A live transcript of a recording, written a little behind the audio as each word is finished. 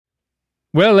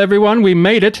Well, everyone, we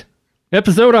made it.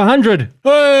 Episode 100.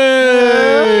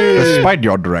 Hey! Despite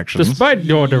your directions.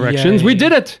 Yay. We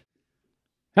did it.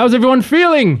 How's everyone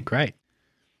feeling? Great.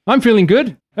 I'm feeling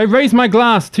good. I raise my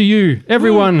glass to you,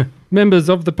 everyone, members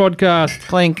of the podcast.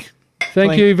 Clink.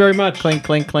 Thank you very much. Clink,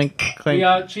 clink, clink, clink. We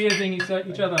are cheersing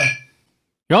each other.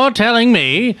 You're telling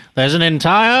me there's an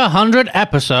entire 100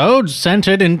 episodes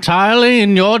centered entirely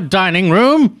in your dining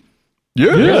room?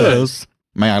 Yes.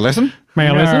 May I listen? May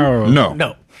I listen? No.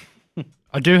 No.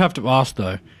 I do have to ask,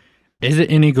 though, is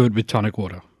it any good with tonic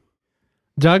water?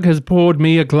 Doug has poured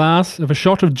me a glass of a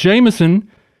shot of Jameson,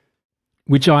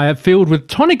 which I have filled with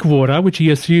tonic water, which he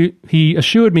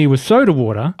assured me was soda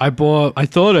water, I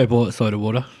thought I bought soda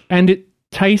water. and it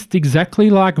tastes exactly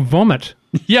like vomit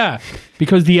Yeah.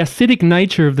 because the acidic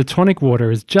nature of the tonic water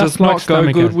is just Does like not go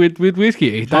stomach good acid. with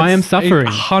whiskey. I am suffering.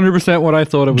 100% what I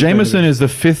thought it was. Jameson is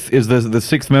the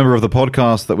sixth member of the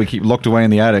podcast that we keep locked away in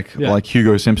the attic, Yeah. like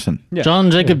Hugo Simpson. Yeah.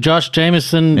 John, Jacob, Josh,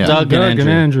 Jameson, Yeah. Doug, Doug and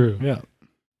Andrew. Yeah.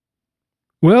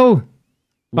 Well,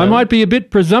 I might be a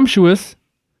bit presumptuous,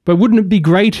 but wouldn't it be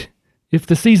great if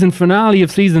the season finale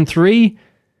of season 3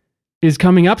 is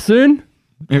coming up soon?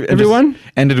 It Everyone? just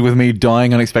ended with me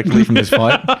dying unexpectedly from this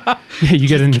fight. Yeah, you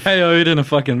get in. KO'd in a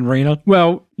fucking arena.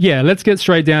 Well, yeah, let's get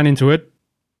straight down into it.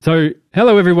 So,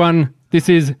 hello everyone. This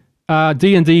is our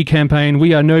D&D campaign.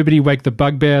 We are Nobody Wake the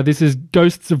Bugbear. This is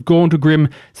Ghosts of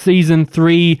Gauntlegrim Season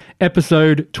 3,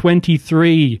 Episode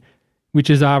 23, which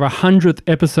is our 100th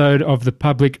episode of the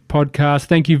public podcast.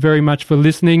 Thank you very much for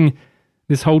listening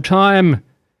this whole time.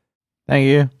 Thank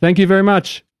you. Thank you very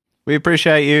much. We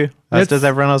appreciate you, as does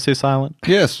everyone else who's silent.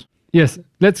 Yes. Yes,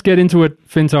 let's get into it,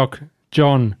 Fintok.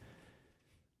 John,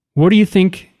 what do you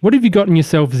think? What have you gotten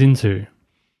yourselves into?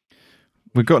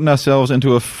 We've gotten ourselves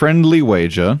into a friendly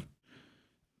wager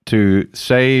to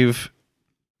save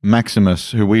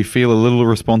Maximus, who we feel a little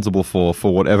responsible for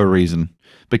whatever reason.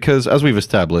 Because, as we've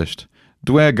established,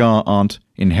 Duergar aren't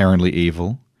inherently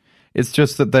evil. It's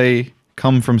just that they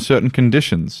come from certain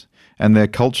conditions, and their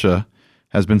culture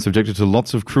has been subjected to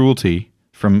lots of cruelty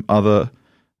from other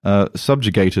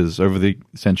subjugators over the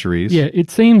centuries. Yeah,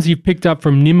 it seems you've picked up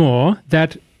from Nimor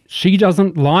that she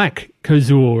doesn't like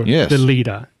Kozur, Yes. the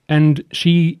leader, and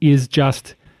she is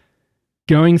just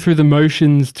going through the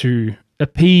motions to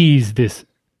appease this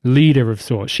leader of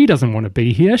sorts. She doesn't want to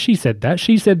be here. She said that.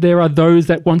 She said there are those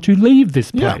that want to leave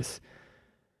this Yeah. place.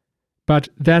 But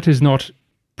that is not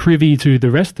privy to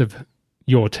the rest of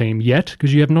your team yet,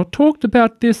 because you have not talked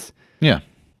about this. Yeah.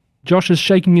 Josh is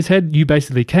shaking his head. You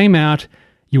basically came out,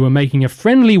 you were making a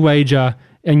friendly wager,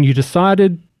 and you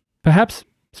decided, perhaps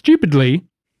stupidly,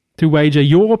 to wager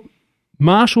your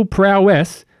martial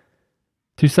prowess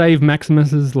to save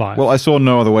Maximus's life. Well, I saw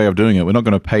no other way of doing it. We're not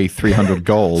going to pay 300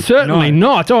 gold. Certainly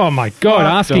not. Oh my God,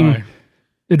 Fuck asking no.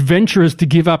 adventurers to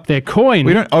give up their coin.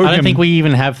 We don't owe I don't him. think we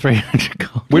even have 300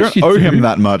 gold. we Yes, don't you owe do. him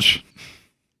that much.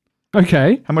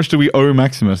 Okay, How much do we owe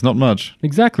Maximus? Not much.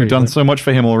 exactly. We've done so much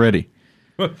for him already.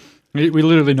 We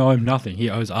literally know him nothing. He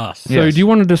owes us. So Yes. do you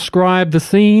want to describe the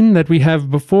scene that we have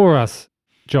before us,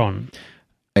 John?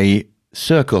 A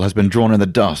circle has been drawn in the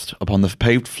dust upon the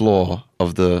paved floor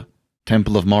of the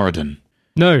Temple of Moradin.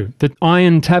 No, the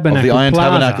Iron Tabernacle Of the Iron Plaza.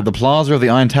 Tabernacle, the plaza of the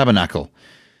Iron Tabernacle.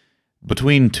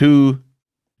 Between two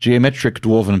geometric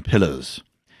dwarven pillars.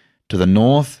 To the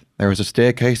north, there is a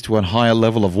staircase to a higher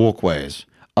level of walkways.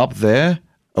 Up there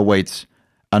awaits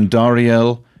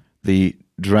Andariel, the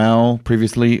drow,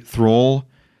 previously thrall,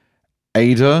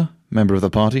 Ada, member of the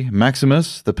party,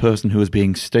 Maximus, the person who is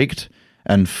being staked,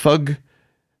 and Fug,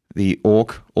 the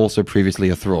orc, also previously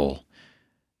a thrall.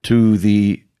 To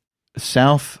the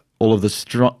south, all of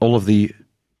the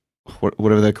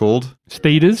whatever they're called,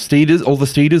 Steeders.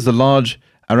 steeders, the large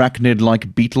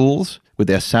arachnid-like beetles with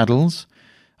their saddles,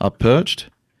 are perched.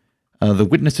 The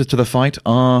witnesses to the fight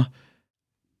are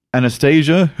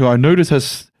Anastasia, who I notice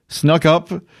has snuck up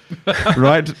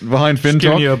right behind Giving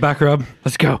you Fintok. a back rub.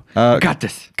 Let's go. Got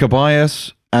this.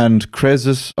 Cabias and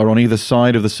Krezus are on either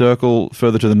side of the circle,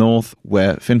 further to the north,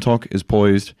 where Fintok is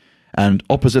poised, and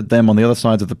opposite them on the other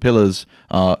sides of the pillars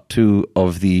are two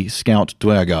of the scout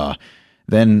Duergar.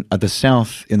 Then at the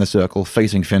south in the circle,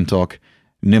 facing Fintok,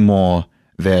 Nimor,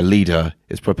 their leader,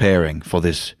 is preparing for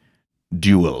this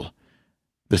duel.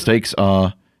 The stakes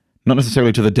are not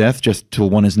necessarily to the death, just till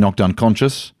one is knocked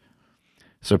unconscious.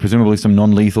 So presumably some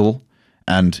non-lethal,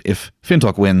 and if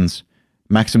Fintok wins,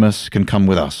 Maximus can come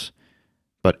with us.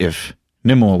 But if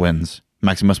Nimor wins,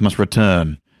 Maximus must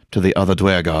return to the other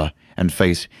Duergar and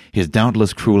face his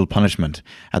doubtless cruel punishment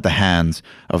at the hands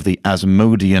of the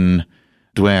Asmodean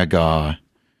Duergar.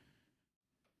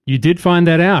 You did find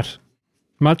that out,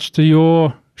 much to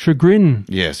your chagrin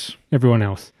Yes. everyone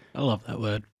else. I love that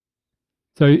word.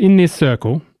 So in this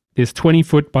circle, this 20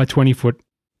 foot by 20 foot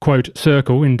quote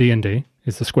circle in D&D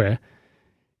is the square.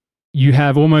 You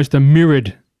have almost a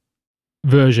mirrored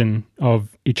version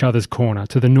of each other's corner.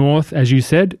 To the north, as you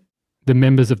said, the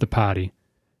members of the party.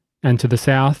 And to the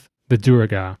south, the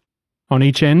Duergar. On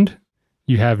each end,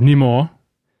 you have Nimor,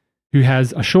 who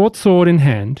has a short sword in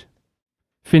hand.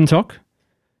 Fintok,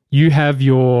 you have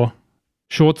your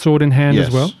short sword in hand Yes.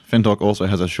 as well. Fintok also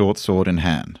has a short sword in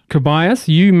hand. Kobayas,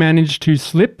 you managed to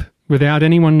slip, without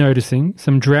anyone noticing,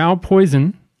 some drow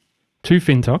poison to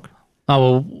Fintok. Oh,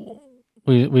 well,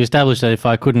 we established that if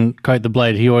I couldn't coat the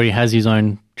blade, he already has his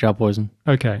own drow poison.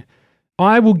 Okay.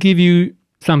 I will give you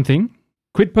something.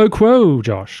 Quid pro quo,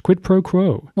 Josh. Quid pro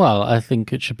quo. Well, I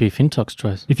think it should be Fintok's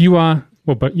choice. If you are,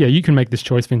 well, but yeah, you can make this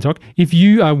choice, Fintok. If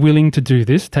you are willing to do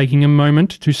this, taking a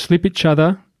moment to slip each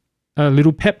other a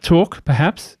little pep talk,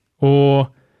 perhaps, or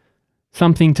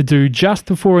something to do just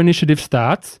before initiative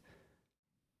starts,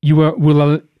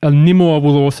 Nimor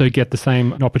will also get the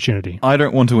same opportunity. I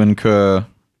don't want to incur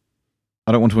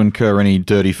any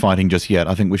dirty fighting just yet.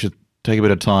 I think we should take a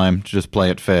bit of time to just play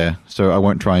it fair. So I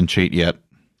won't try and cheat yet.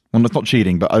 Well, it's not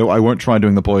cheating, but I won't try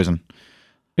doing the poison.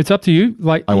 It's up to you.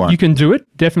 Like, I won't. you can do it.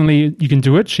 Definitely, you can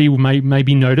do it. She may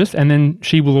be noticed, and then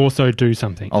she will also do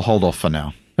something. I'll hold off for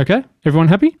now. Okay? Everyone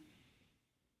happy?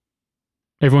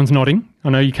 Everyone's nodding. I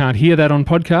know you can't hear that on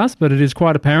podcast, but it is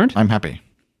quite apparent. I'm happy.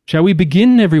 Shall we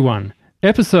begin, everyone?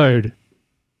 Episode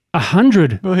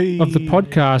 100 of the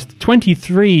podcast,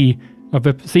 23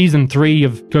 of season 3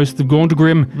 of Ghosts of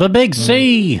Gauntlegrim. The Big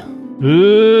C!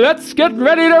 Let's get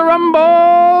ready to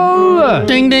rumble!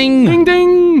 Ding ding! Ding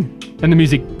ding! And the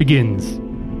music begins.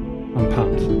 I'm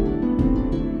pumped.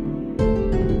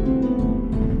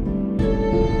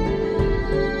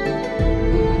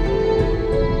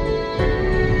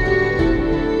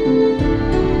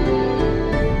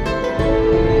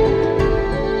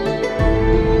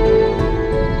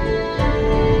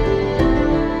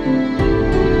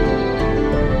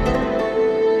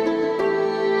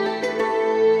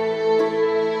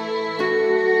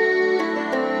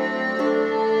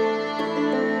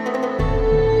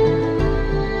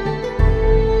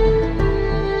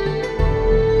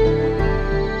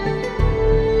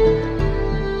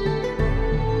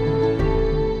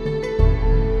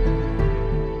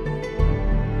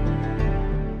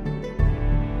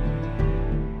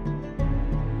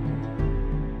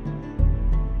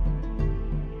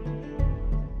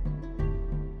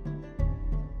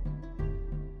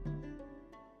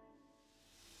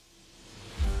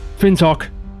 Fintok,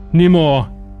 Nimor,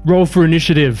 roll for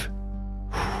initiative.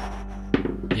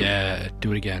 Yeah,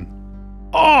 do it again.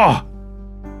 Oh!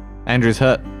 Andrew's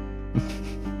hurt.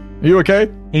 Are you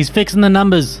okay? He's fixing the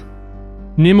numbers.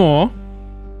 Nimor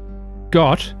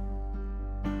got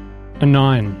a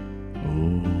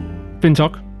 9.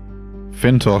 Fintok,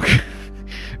 Fintok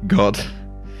got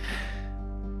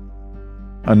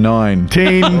a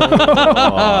 19.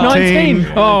 19.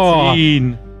 Oh,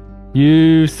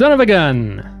 you son of a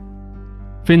gun.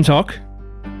 Fintok,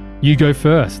 you go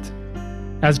first.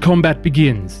 As combat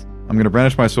begins. I'm going to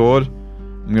brandish my sword.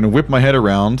 I'm going to whip my head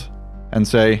around and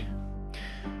say,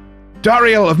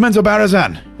 Dariel of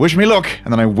Menzoberranzan, wish me luck.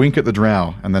 And then I wink at the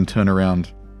drow and then turn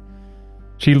around.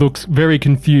 She looks very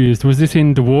confused. Was this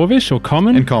in Dwarvish or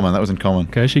Common? In common, that was in common.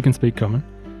 Okay, she can speak Common.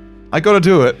 I got to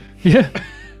do it. Yeah.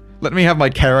 Let me have my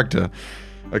character.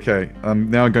 Okay, I'm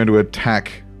now going to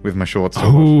attack with my short sword.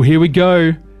 Oh, here we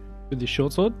go. With your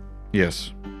short sword?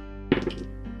 Yes.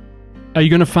 Are you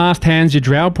going to fast hands your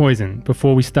drow poison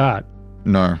before we start?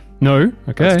 No. No?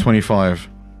 Okay. That's 25.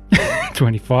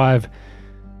 25.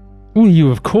 Oh, you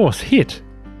of course hit.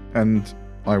 And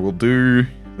I will do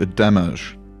the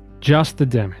damage. Just the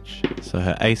damage. So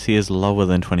her AC is lower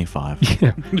than 25.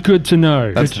 Yeah, good to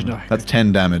know. That's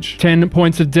 10 damage. 10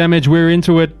 points of damage. We're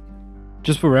into it.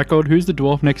 Just for record, who's the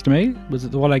dwarf next to me? Was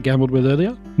it the one I gambled with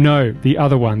earlier? No, the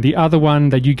other one. The other one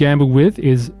that you gamble with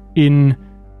is in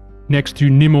next to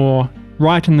Nimor,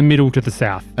 right in the middle to the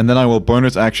south. And then I will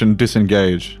bonus action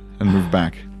disengage and move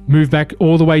back Move back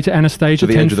all the way to Anastasia, to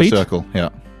the 10 edge of the feet. circle. Yeah.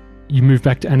 You move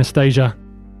back to Anastasia,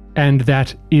 and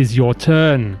that is your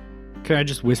turn. Can I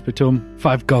just whisper to him,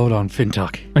 5 gold on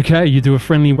Fintok? Okay, you do a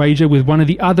friendly wager with one of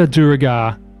the other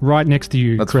Duergar right next to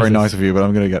you. That's Krezus. very nice of you, but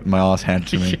I'm going to get my ass handed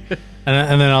to me.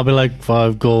 And then I'll be like,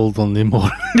 5 gold on the more.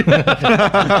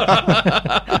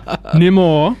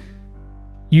 Nimor,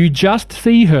 you just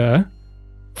see her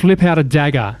flip out a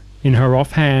dagger in her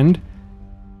offhand,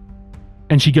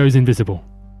 and she goes invisible.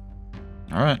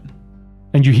 All right.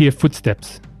 And you hear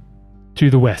footsteps to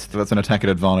the west. So that's an attack at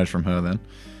advantage from her then.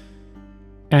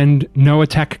 And no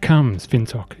attack comes,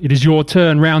 Fintok. It is your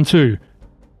turn, round 2.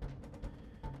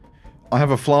 I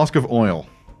have a flask of oil.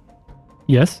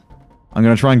 Yes? I'm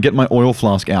going to try and get my oil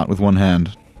flask out with one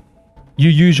hand. You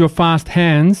use your fast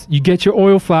hands, you get your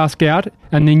oil flask out,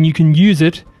 and then you can use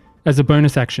it as a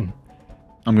bonus action.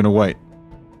 I'm going to wait.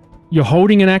 You're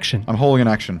holding an action. I'm holding an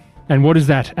action And what is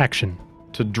that action?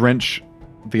 to drench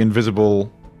the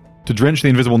invisible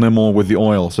Nimor with the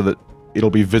oil so that it'll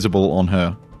be visible on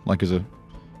her, like as a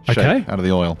shape Okay. out of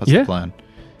the oil. That's Yeah. the plan.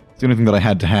 It's the only thing that I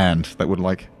had to hand that would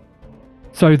like...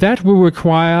 So that will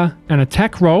require an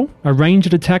attack roll, a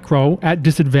ranged attack roll at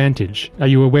disadvantage. Are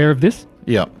you aware of this?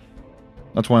 Yeah.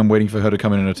 That's why I'm waiting for her to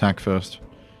come in and attack first.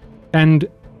 And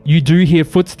you do hear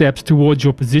footsteps towards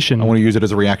your position. I want to use it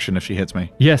as a reaction if she hits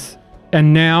me. Yes.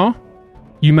 And now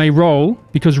you may roll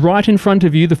because right in front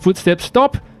of you the footsteps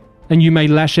stop and you may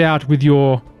lash out with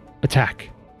your attack.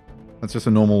 That's just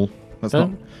a normal... That's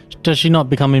not... Does she not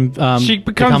become She becomes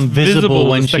become visible visible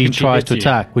when the she second she tries hits to you.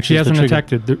 attack? Which She is the hasn't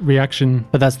trigger. attacked the reaction.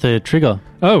 But that's the trigger.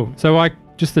 Oh, so I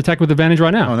just attack with advantage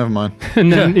right Oh, now. never mind.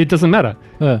 And then it doesn't matter.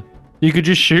 You could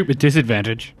just shoot with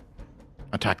disadvantage.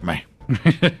 Attack me.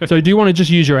 So do you want to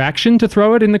just use your action to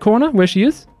throw it in the corner where she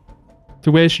is?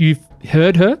 To where you've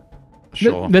heard her?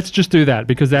 Sure. Let's just do that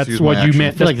because that's use what my you action.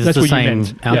 meant. I feel like That's it's the what you same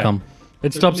meant. Yeah. outcome.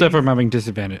 It stops her from having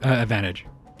advantage.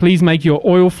 Please make your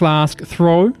oil flask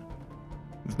throw.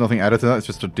 There's nothing added to that. It's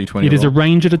just a D20. It is a roll.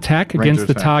 ranged attack Ranged against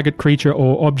the attack. target creature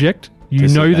or object. You know the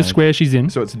Disadvantage. square she's in.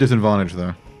 So it's a disadvantage,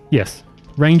 though. Yes.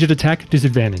 Ranged attack,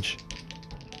 disadvantage.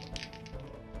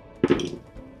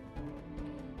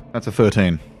 That's a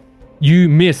 13. You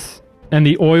miss, and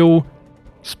the oil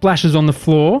splashes on the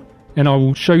floor, and I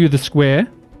will show you the square.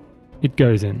 It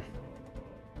goes in.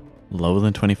 Lower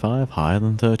than 25, higher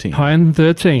than 13. Higher than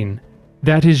 13.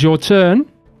 That is your turn.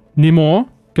 Nimor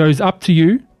goes up to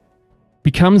you,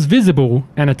 becomes visible,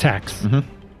 and attacks. Mhm.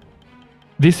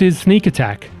 This is sneak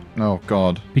attack, Oh,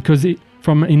 God. because it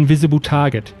from an invisible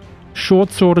target. Short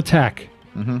sword attack.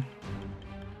 Mm-hmm.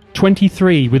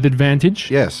 23 with advantage.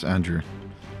 Yes, Andrew.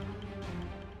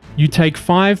 You take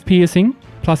 5 piercing,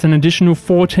 plus an additional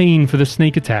 14 for the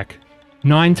sneak attack.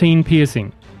 19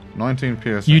 piercing. 19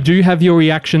 piercing. You do have your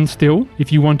reaction still,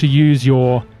 if you want to use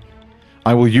your...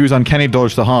 I will use Uncanny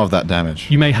Dodge to halve that damage.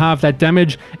 You may halve that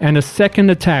damage, and a second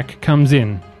attack comes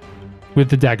in with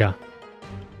the dagger.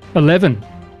 11.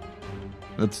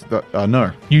 That's...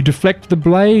 no. You deflect the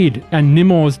blade, and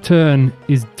Nimor's turn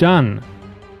is done.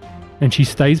 And she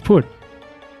stays put.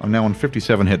 I'm now on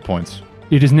 57 hit points.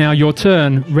 It is now your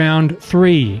turn, round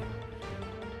 3.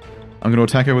 I'm going to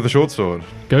attack her with a short sword.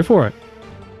 Go for it.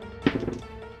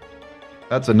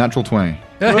 That's a natural 20.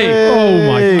 Hey!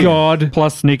 Oh my god.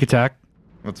 Plus sneak attack.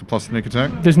 That's a plus sneak attack.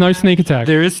 There's no sneak attack.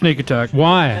 There is sneak attack.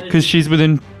 Why? Because she's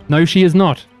within No, she is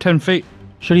not. 10 feet.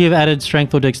 Should he have added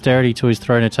strength or dexterity to his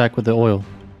thrown attack with the oil?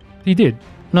 He did.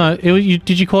 No,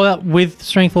 did you call out with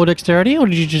strength or dexterity, or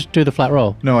did you just do the flat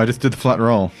roll? No, I just did the flat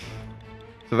roll.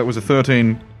 So that was a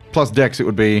 13. Plus dex, it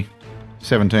would be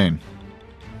 17.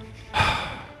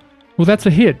 Well, that's a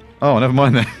hit. Oh, never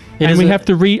mind then. And we have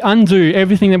to undo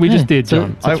everything that we just did,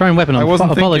 John. It's a thrown weapon. I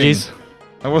wasn't Apologies. thinking.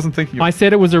 I wasn't thinking. I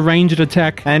said it was a ranged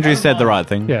attack. Andrew said the right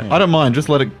thing. Yeah. I don't mind. Just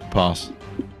let it pass.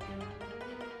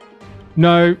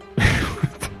 No,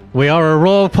 We are a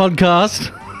raw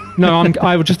podcast. no,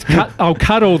 I will just cut. I'll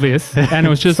cut all this, and it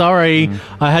was just. Sorry,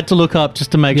 I had to look up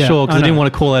just to make Yeah, sure because I I didn't know.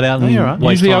 want to call it out and you're right.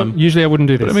 waste time. Usually I wouldn't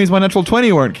do But this. it means my natural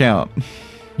 20 won't count.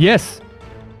 Yes.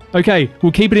 Okay,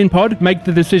 we'll keep it in pod. Make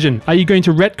the decision. Are you going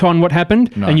to retcon what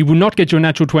happened, No. and you will not get your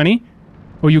natural 20,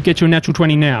 or you'll get your natural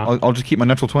 20 now? I'll just keep my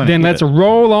natural 20. Then let's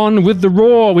roll on with the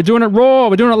raw. We're doing it raw.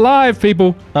 We're doing it live,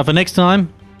 people. But for next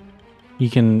time, you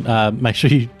can make sure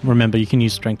you remember you can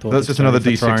use strength or That's just another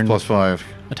dexterity for D6 thrown plus 5.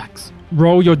 attacks.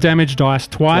 Roll your damage dice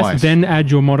twice, then add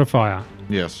your modifier.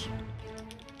 Yes.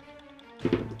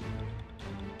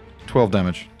 12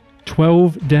 damage.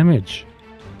 12 damage.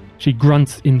 She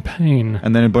grunts in pain.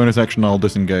 And then in bonus action, I'll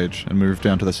disengage and move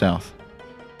down to the south.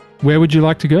 Where would you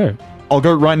like to go? I'll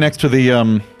go right next to the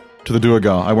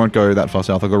Duergar. I won't go that far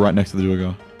south. I'll go right next to the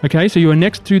Duergar. Okay, so you are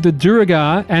next to the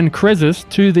Duergar and Krezus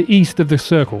to the east of the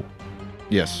circle.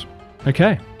 Yes.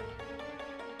 Okay.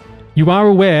 You are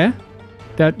aware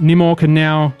that Nimor can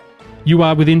now... You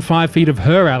are within 5 feet of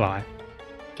her ally.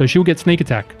 So she'll get sneak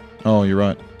attack. Oh, you're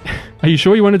right. Are you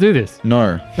sure you want to do this?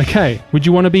 No. Okay. Would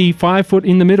you want to be 5 foot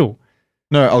in the middle?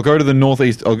 No, I'll go to the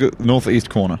northeast. I'll go northeast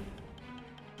corner.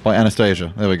 By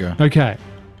Anastasia. There we go. Okay.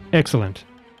 Excellent.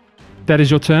 That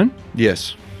is your turn?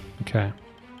 Yes. Okay.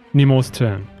 Nimor's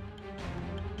turn.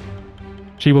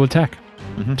 She will attack.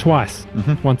 Mhm. Twice.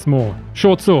 Mhm. Once more.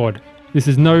 Short sword. This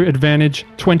is no advantage.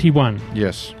 21.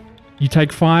 Yes. You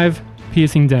take 5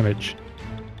 piercing damage.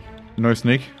 No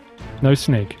sneak? No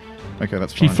sneak. Okay,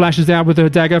 that's She fine. flashes out with her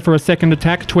dagger for a second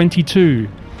attack. 22.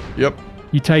 Yep.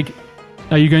 You take...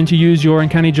 Are you going to use your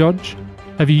Uncanny Dodge?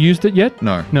 Have you used it yet?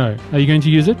 No. No. Are you going to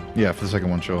use it? Yeah, for the second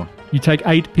one, sure. You take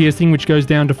 8 piercing, which goes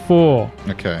down to 4.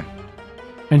 Okay.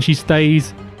 And she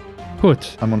stays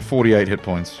put. I'm on 48 hit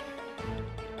points.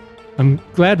 I'm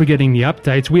glad we're getting the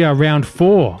updates. We are round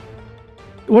 4.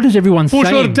 What is everyone Push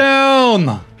her saying?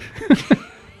 down!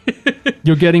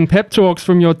 You're getting pep talks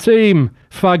from your team.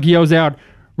 Fug yells out,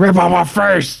 "Rip off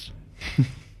her face!"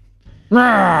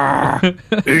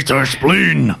 Eat her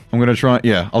spleen. I'm going to try...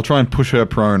 Yeah, I'll try and push her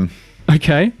prone.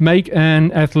 Okay, make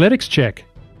an athletics check.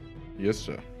 Yes,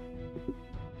 sir.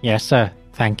 Yes, sir.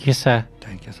 Thank you, sir.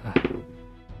 Thank you, sir.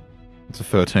 It's a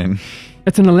 13.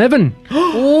 It's an 11.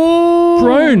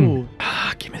 Prone.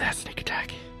 Give me that sneak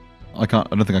attack. I don't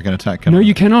think I can attack. Can No, I?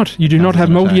 you cannot. You do not have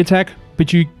an multi-attack,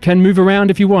 but you can move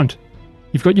around if you want.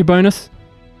 You've got your bonus.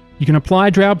 You can apply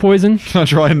drow poison. Can I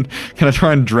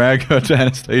try and drag her to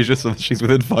Anastasia so that she's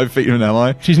within 5 feet of an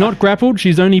ally? She's not grappled.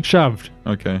 She's only shoved.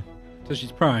 Okay. So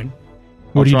she's prone.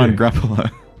 What I'll do you try do? and grapple her.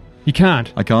 You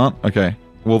can't. I can't? Okay.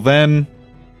 Well then...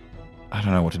 I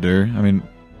don't know what to do. I mean...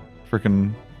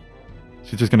 Freaking...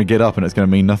 She's just going to get up and it's going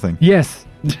to mean nothing. Yes.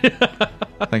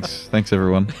 Thanks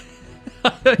everyone.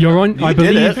 You're on. I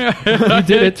believe you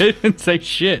did it. Didn't say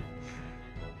shit.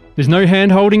 There's no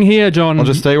hand holding here, John. I'll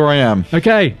just stay where I am.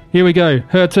 Okay, here we go.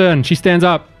 Her turn. She stands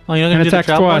up Oh, you're and going to do the attacks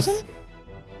trap twice.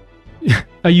 poison?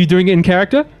 Are you doing it in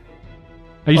character?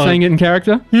 Are you Oh. saying it in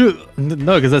character?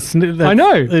 No, because that's... I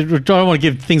know. I don't want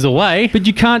to give things away. But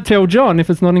you can't tell John if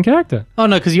it's not in character. Oh,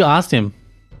 no, because you asked him.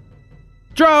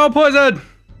 Drow poison!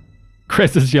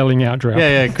 Cress is yelling out, Drow.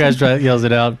 Yeah, Crash yells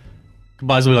it out.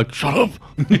 Goodbye's will be like, shut up.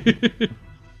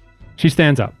 She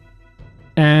stands up.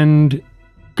 And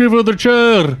Give her the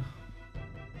chair.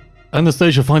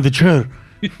 Anastasia, find the chair.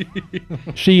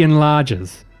 she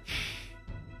enlarges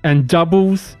and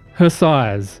doubles her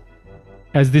size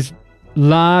as this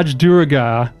large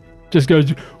Duragar just goes...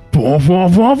 "Bwah, bwah,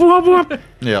 bwah, bwah, bwah."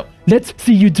 Yep. Let's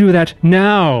see you do that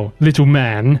now, little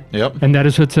man. Yep. And that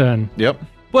is her turn. Yep.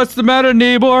 What's the matter,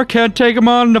 Nibor? Can't take him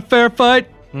on in a fair fight?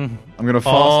 I'm going to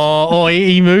fast... Oh,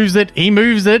 he moves it. He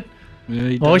moves it.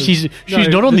 Oh, she's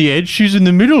not on the edge. She's in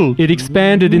the middle. It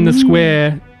expanded in the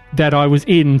square that I was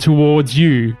in towards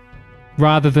you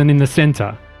rather than in the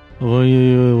center.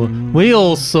 We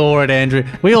all saw it, Andrew.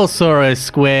 We all saw a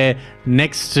square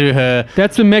next to her.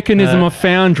 That's a mechanism of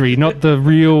Foundry, not the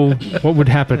real what would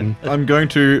happen. I'm going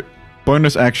to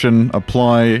bonus action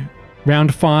apply...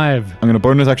 Round 5. I'm going to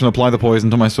bonus action apply the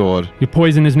poison to my sword. Your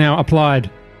poison is now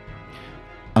applied.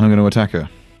 And I'm going to attack her.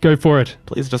 Go for it.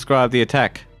 Please describe the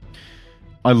attack.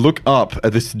 I look up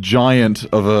at this giant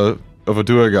of a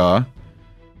Duergar.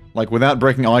 Like, without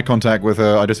breaking eye contact with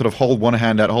her, I just sort of hold one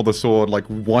hand out, hold the sword, like,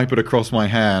 wipe it across my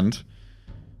hand,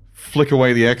 flick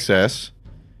away the excess,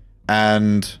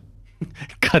 and...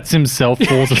 Cuts himself,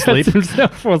 falls asleep. Cuts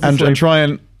himself, falls and asleep. try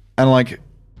and like...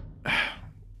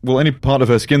 Well, any part of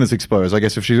her skin that's exposed. I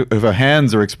guess if her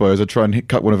hands are exposed, I'd try and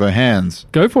cut one of her hands.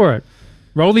 Go for it.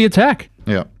 Roll the attack.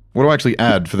 Yeah. What do I actually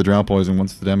add for the drow poison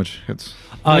once the damage hits?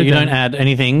 Oh, you Okay. don't add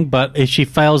anything, but if she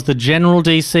fails the general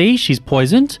DC, she's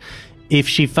poisoned. If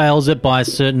she fails it by a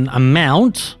certain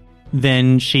amount,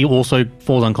 then she also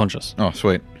falls unconscious. Oh,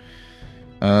 sweet.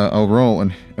 I'll roll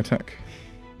and attack.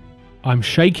 I'm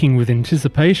shaking with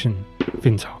anticipation,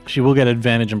 Fintok. She will get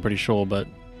advantage, I'm pretty sure, but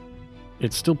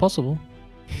it's still possible.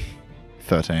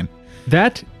 13.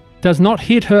 That does not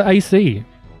hit her AC.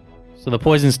 So the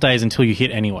poison stays until you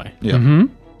hit anyway. Yeah. Mm-hmm.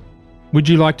 Would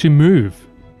you like to move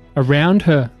around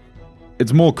her?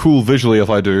 It's more cool visually if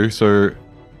I do, so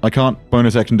I can't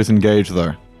bonus action disengage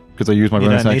though, because I use my You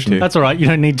bonus don't need action. to. That's all right, you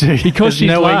don't need to. Because There's she's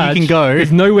nowhere large, you can go.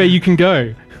 There's nowhere you can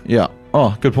go. Yeah.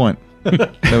 Oh, good point. There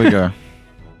we go.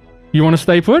 You want to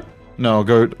stay put? No, I'll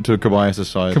go to Kobayas'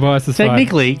 side. Kobayas' side.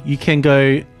 Technically, you can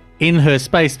go in her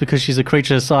space because she's a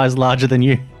creature size larger than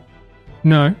you.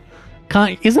 No.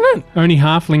 Can't, isn't it? Only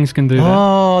halflings can do that.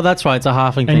 Oh, that's right. It's a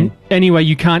halfling And thing. anyway,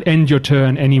 you can't end your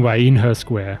turn anyway in her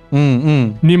square.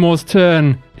 Mm-mm. Nimor's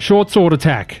turn. Short sword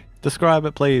attack. Describe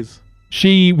it, please.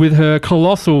 She, with her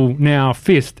colossal now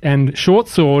fist and short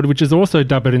sword, which is also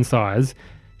doubled in size,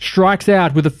 strikes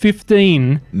out with a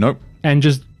 15 Nope. and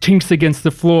just tinks against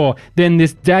the floor. Then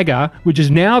this dagger, which is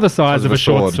now the size of a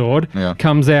short sword, Yeah.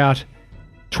 comes out.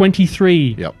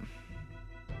 23. Yep.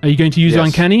 Are you going to use Yes.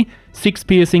 Uncanny? 6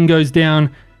 piercing goes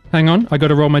down. Hang on, I got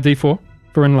to roll my d4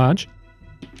 for enlarge.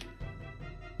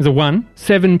 There's a 1.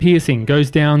 7 piercing goes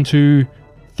down to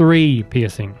 3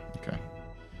 piercing. Okay.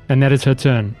 And that is her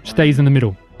turn. Stays in the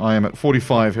middle. I am at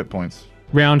 45 hit points.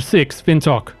 Round 6,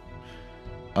 Fintok.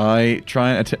 I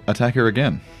try and attack her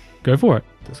again. Go for it.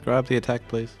 Describe the attack,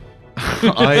 please.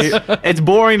 I It's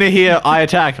boring to hear I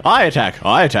attack, I attack,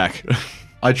 I attack.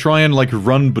 I try and like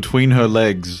run between her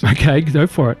legs Okay, go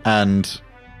for it. and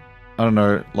I don't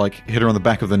know, like hit her on the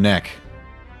back of the neck.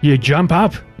 You jump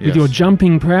up with Yes. your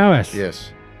jumping prowess.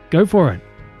 Yes. Go for it.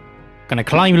 Gonna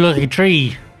climb like a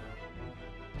tree.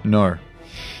 No.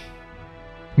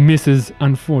 Misses,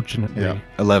 unfortunately. Yeah.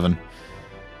 11.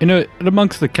 You know,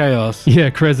 amongst the chaos, Yeah,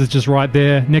 Krez is just right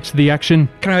there next to the action.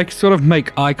 can I sort of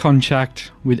make eye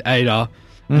contact with Ada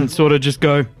and sort of just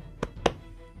go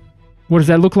What does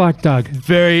that look like, Doug?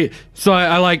 very... So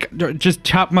I like just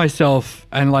tap myself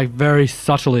and like very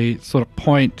subtly sort of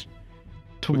point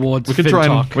towards We could try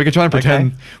and Fintok.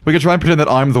 pretend that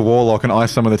I'm the warlock and I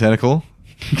summon the tentacle.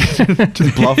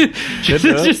 Just bluff.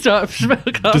 just start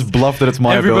spellcast. Just bluff that it's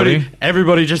my ability.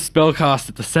 Everybody just spellcast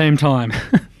at the same time.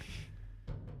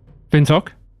 Fintok?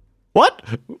 What?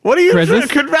 What are you Krezus?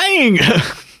 conveying?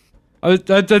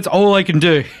 That's all I can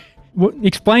do.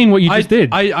 Explain what you just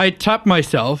did. I tapped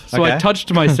myself, so I Okay.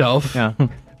 touched myself, Yeah. and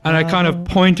I kind of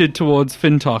pointed towards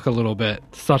Fintok a little bit,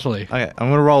 subtly. Okay, I'm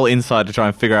gonna roll inside to try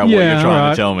and figure out what Yeah, you're trying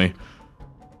alright. to tell me.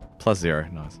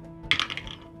 +0, nice.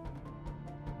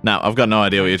 No, I've got no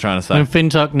idea what you're trying to say. When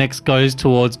Fintok next goes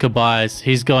towards Kobayas,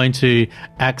 he's going to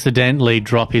accidentally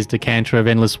drop his decanter of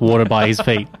endless water by his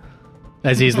feet.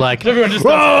 As he's like, Everyone just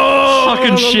starts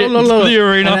fucking shit into the and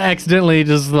arena. accidentally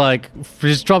just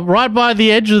drop right by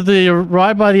the edge of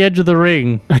the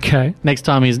ring. Okay. Next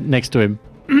time he's next to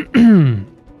him.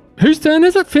 Whose turn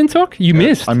is it, Fintok? You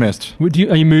missed. I missed.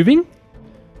 Are you moving?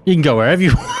 You can go wherever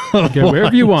you want. Go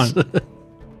wherever you want.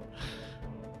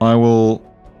 I will.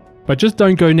 But just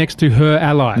don't go next to her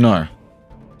ally. No.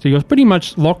 So you're pretty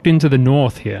much locked into the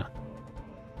north here.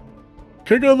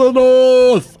 King of the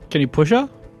North! Can you push her?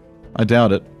 I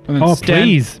doubt it. And then Oh,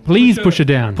 please push her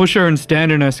down. Push her and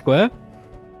stand in her square?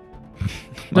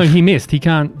 No, he missed. He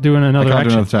can't do I another can't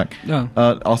do action. another attack.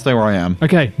 No. I'll stay where I am.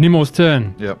 Okay, Nimor's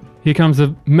turn. Yep. Here comes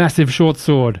a massive short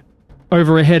sword.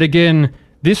 Over her head again.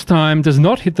 This time does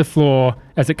not hit the floor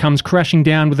as it comes crashing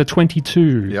down with a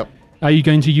 22. Yep. Are you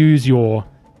going to use your...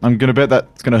 I'm going to bet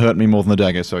that's going to hurt me more than the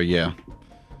dagger, so yeah.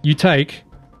 You take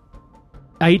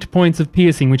 8 points of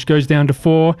piercing, which goes down to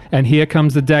 4, and here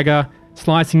comes the dagger,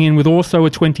 slicing in with also a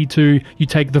 22. You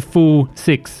take the full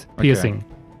 6 piercing.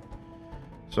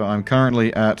 So I'm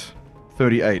currently at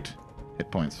 38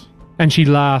 hit points. And she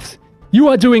laughs. You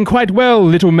are doing quite well,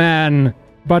 little man,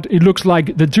 but it looks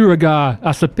like the Duragar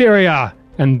are superior.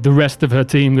 And the rest of her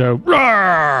team go,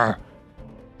 roar!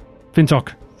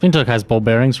 Fintok. Fintok has ball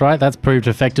bearings, right? That's proved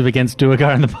effective against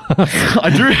Duergar in the past. I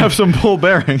do have some ball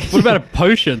bearings. What about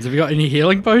potions? Have you got any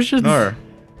healing potions? No.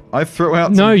 I throw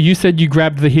out No, you said you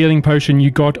grabbed the healing potion you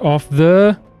got off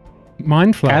the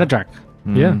Mind Flayer. Catadrak.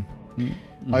 Yeah.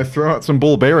 I throw out some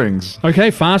ball bearings. Okay,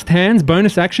 fast hands,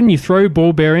 bonus action. You throw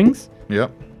ball bearings.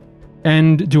 Yep.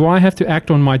 And do I have to act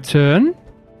on my turn?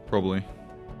 Probably.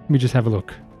 Let me just have a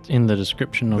look. In the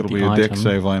description of It'll the be a item. deck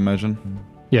save, I imagine.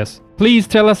 Yes. Please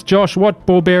tell us, Josh, what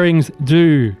ball bearings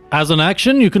do. As an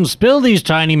action, you can spill these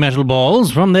tiny metal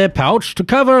balls from their pouch to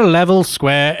cover a level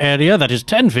square area that is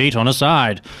 10 feet on a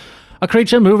side. A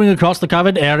creature moving across the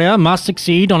covered area must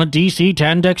succeed on a DC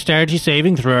 10 dexterity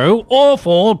saving throw or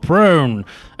fall prone.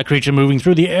 A creature moving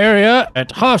through the area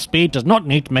at half speed does not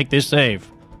need to make this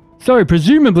save. So,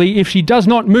 presumably, if she does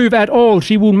not move at all,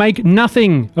 she will make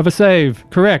nothing of a save.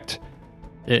 Correct.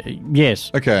 Yes.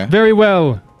 Okay. Very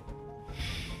well.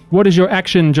 What is your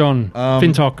action, John?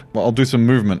 Fintok. Well, I'll do some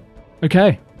movement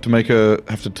Okay. to make her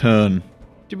have to turn.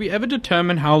 Did we ever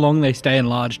determine how long they stay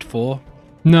enlarged for?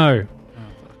 No.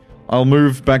 I'll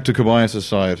move back to Kobayas'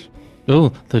 side.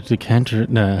 Oh, the decanter.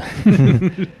 No.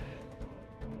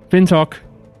 Fintok,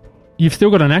 you've still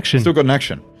got an action. Still got an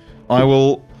action. I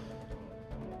will,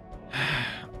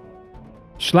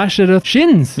 Slash at her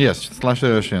shins. yes, slash at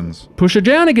her shins. Push her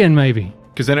down again, maybe.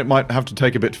 Because then it might have to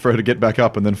take a bit for her to get back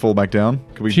up and then fall back down.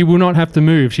 Could we? She will not have to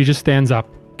move. She just stands up.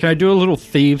 Can I do a little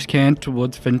thieves' cant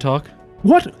towards Fintok?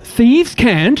 What? Thieves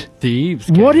can't? Thieves'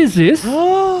 cant. What is this?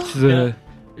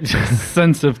 It's a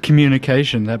sense of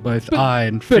communication that both I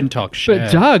and Fintok share.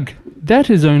 But Doug, that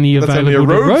is only That's only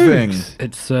available a rogue to thing. rogues.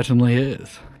 It certainly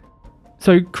is.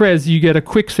 So, Krez, you get a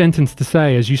quick sentence to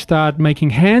say as you start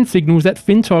making hand signals that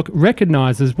Fintok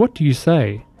recognizes. What do you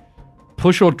say?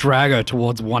 Push or drag her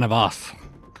towards one of us.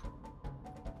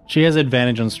 She has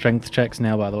advantage on strength checks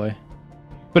now, by the way.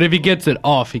 But if he gets it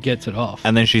off, he gets it off.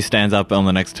 And then she stands up on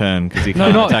the next turn because he No,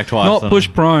 can't not, attack twice. not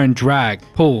push prone, drag,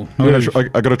 pull. I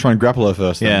got to try and grapple her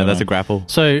first. Yeah, then, that's a don't grapple.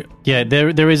 So yeah,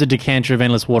 there is a decanter of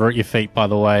endless water at your feet, by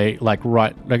the way. Like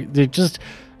it just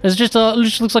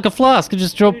looks like a flask. It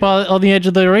just dropped on the edge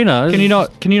of the arena. Can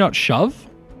you not shove?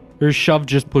 Or is shove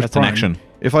just push That's prone? an action.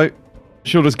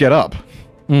 she'll just get up.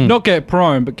 Not get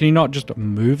prone, but can you not just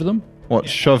move them? What?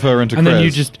 Shove her into And then Krez.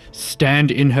 you just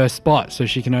stand in her spot so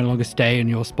she can no longer stay in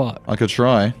your spot. I could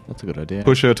try. That's a good idea.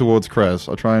 Push her towards Krez.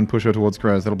 I'll try and push her towards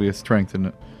Krez. That'll be a strength, isn't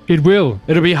it? It will.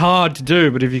 It'll be hard to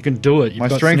do, but if you can do it, you've My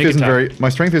got strength sneak attack. My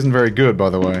strength isn't very good, by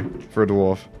the way, for a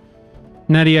dwarf.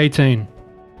 Natty 18.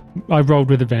 I rolled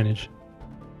with advantage.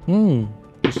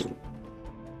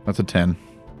 That's a 10.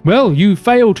 Well, you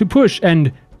fail to push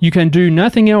and you can do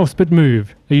nothing else but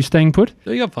move. Are you staying put?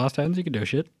 Oh, you got fast hands, you can do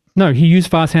shit. No, he used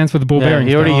fast hands for the ball Yeah, bearing.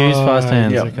 he already stuff. used fast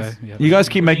hands. Yeah. Okay, yeah. You guys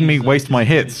keep making me waste my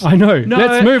hits. I know. No.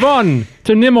 Let's move on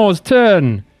to Nimor's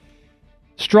turn.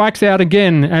 Strikes out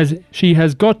again as she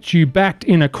has got you backed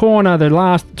in a corner. The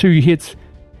last two hits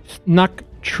snuck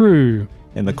true.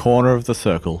 In the corner of the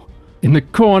circle. In the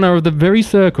corner of the very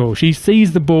circle, she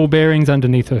sees the ball bearings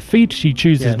underneath her feet. She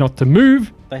chooses Yeah. not to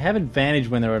move. They have advantage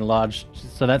when they're enlarged,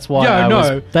 so that's why Yeah, I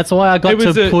know. that's why I got It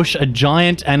was to a- push a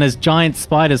giant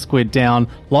spider squid down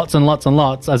lots and lots and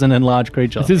lots as an enlarged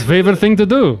creature. It's his favorite thing to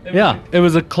do. Yeah. It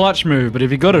was a clutch move, but if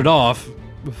he got it off,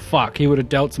 fuck, he would have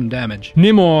dealt some damage.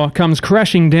 Nimor comes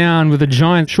crashing down with a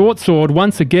giant short sword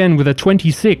once again with a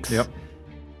 26. Yep.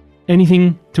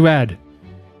 Anything to add?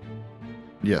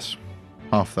 Yes.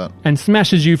 Half that. And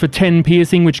smashes you for 10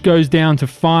 piercing, which goes down to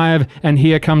 5. And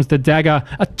here comes the dagger,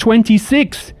 a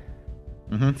 26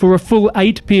 for a full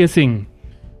 8 piercing.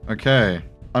 Okay.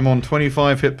 I'm on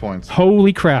 25 hit points.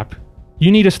 Holy crap. You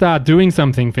need to start doing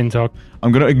something, Fintok.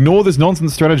 I'm going to ignore this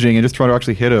nonsense strategy and just try to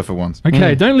actually hit her for once.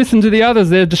 Okay, don't listen to the others.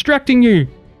 They're distracting you.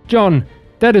 John,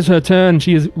 that is her turn.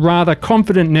 She is rather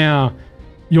confident now.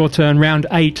 Your turn, round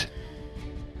 8.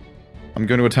 I'm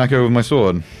going to attack her with my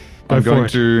sword. Go I'm for going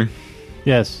it. to...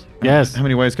 Yes. Yes. How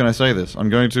many ways can I say this? I'm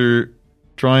going to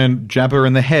try and jab her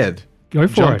in the head. Go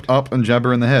for Jump it. up and jab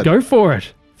her in the head. Go for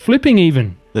it. Flipping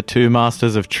even. The two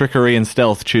masters of trickery and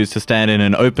stealth choose to stand in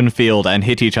an open field and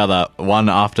hit each other one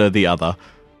after the other.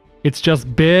 It's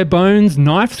just bare bones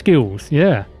knife skills.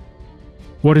 Yeah.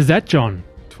 What is that, John?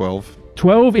 12.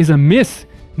 12 is a miss.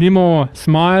 Nimor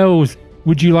smiles.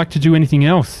 Would you like to do anything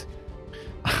else?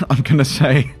 I'm going to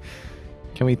say...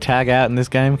 Can we tag out in this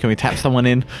game? Can we tap someone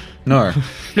in? No.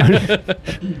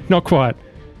 Not quite.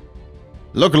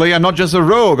 Luckily, I'm not just a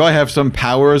rogue. I have some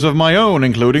powers of my own,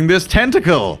 including this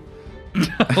tentacle.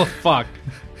 Oh, fuck.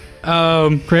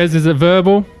 Prez, is it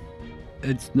verbal?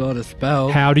 It's not a spell.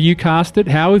 How do you cast it?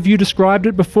 How have you described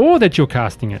it before that you're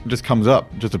casting it? It just comes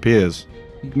up, just appears.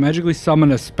 You can magically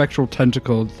summon a spectral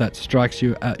tentacle that strikes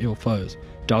you at your foes.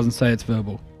 Doesn't say it's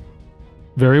verbal.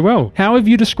 Very well. How have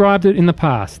you described it in the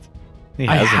past? He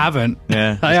I hasn't. haven't.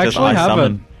 Yeah. I it's just actually haven't.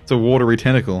 summon. It's a watery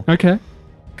tentacle. Okay.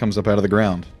 Comes up out of the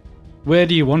ground. Where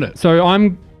do you want it? So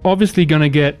I'm obviously going to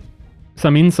get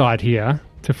some insight here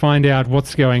to find out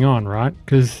what's going on, right?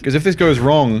 Because Because if this goes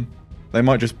wrong, they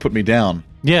might just put me down.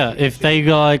 Yeah, if they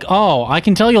go like, oh, I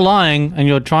can tell you're lying and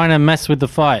you're trying to mess with the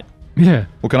fight. yeah,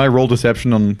 Well, can I roll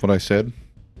deception on what I said?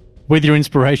 With your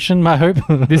inspiration, I hope.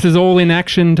 this is all in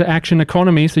action to action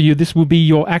economy. So this will be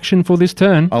your action for this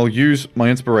turn. I'll use my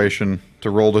inspiration to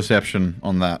roll deception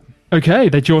on that. Okay,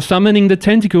 that you're summoning the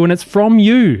tentacle and it's from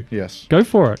you. Yes. Go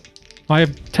for it. I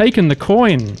have taken the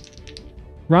coin.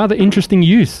 Rather interesting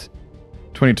use.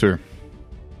 22.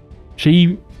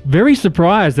 She very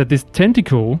surprised that this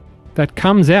tentacle that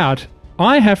comes out.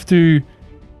 I have to...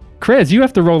 Krez, you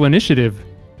have to roll initiative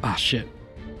Ah, shit.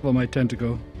 For my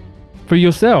tentacle. for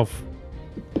yourself.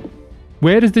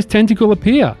 Where does this tentacle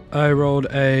appear? I rolled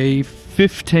a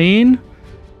 15,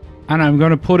 and I'm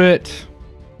going to put it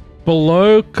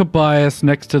below Kobayas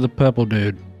next to the purple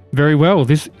dude. Very well.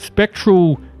 This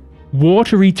spectral,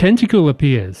 watery tentacle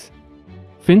appears.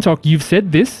 Fintok, you've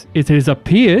said this. It has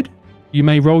appeared. You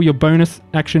may roll your bonus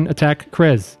action attack,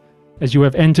 Krez, as you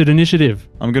have entered initiative.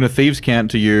 I'm going to Thieves'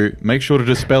 Cant to you. Make sure to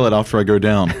dispel it after I go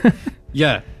down.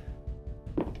 Yeah.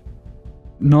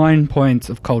 9 points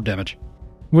of cold damage.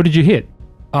 What did you hit?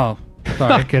 Oh,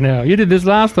 sorry. Fucking hell. You did this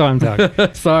last time,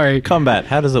 Doug. Sorry. Combat,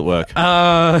 how does it work?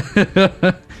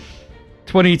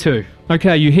 22.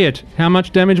 Okay, you hit. How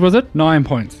much damage was it? 9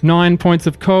 points. 9 points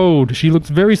of cold. She looks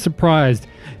very surprised.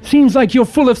 Seems like you're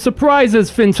full of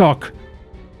surprises, Fintok.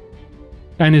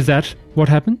 And is that what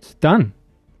happens? Done.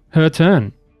 Her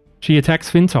turn. She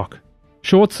attacks Fintok.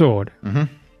 Short sword.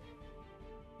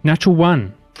 Natural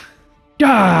 1.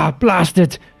 Ah, blast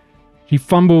it. She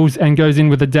fumbles and goes in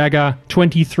with a dagger.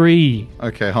 23.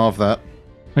 Okay, half that.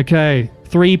 Okay,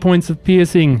 3 points of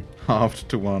piercing. Halved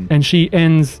to 1. And she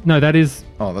ends... No, that is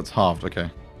Oh, that's halved. Okay.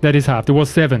 halved. It was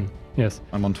 7. Yes.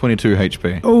 I'm on 22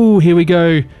 HP. Oh, here we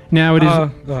go. Now it is...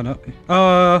 Oh,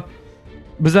 no.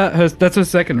 Was that her? That's her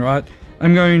second, right?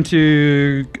 I'm going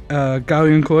to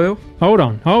Guardian Coil. Hold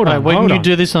on. Wouldn't you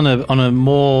do this on a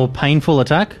more painful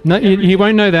attack? No, he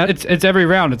won't know that. It's every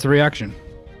round. It's a reaction.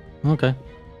 Okay.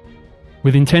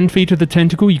 Within 10 feet of the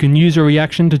tentacle, you can use a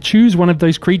reaction to choose one of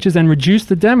those creatures and reduce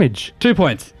the damage. 2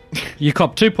 points. You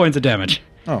cop 2 points of damage.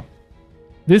 Oh.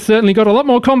 This certainly got a lot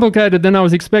more complicated than I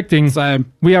was expecting.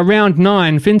 Same. We are round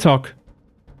 9. Fintok.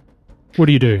 What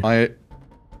do you do? I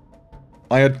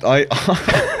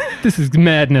This is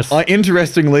madness. I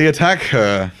interestingly attack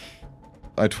her.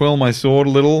 I twirl my sword a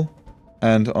little,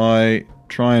 and I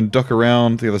try and duck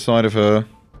around the other side of her.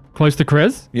 Close to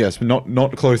Krez? Yes, but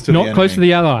not close to the enemy. Not close to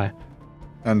the ally.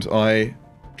 And I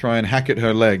try and hack at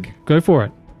her leg. Go for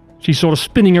it. She's sort of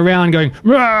spinning around going,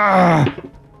 "Rah!"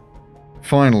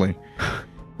 Finally.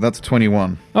 That's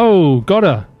 21. Oh, got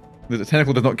her. The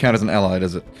tentacle does not count as an ally,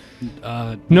 does it?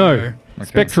 No. Okay.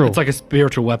 Spectral. It's like a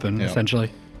spiritual weapon, Yeah.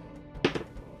 essentially.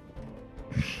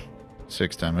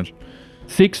 6 damage.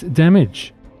 6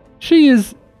 damage. She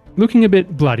is looking a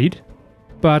bit bloodied,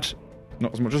 but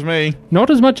Not as much as me. not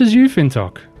as much as you,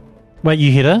 Fintok. Wait,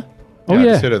 you hit her? Oh, I yeah.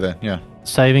 just hit her there, yeah.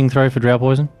 Saving throw for drow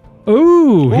poison?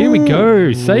 Oh, here we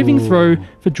go. Saving throw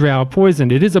for drow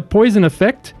poison. It is a poison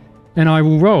effect, and I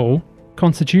will roll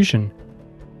Constitution.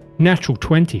 Natural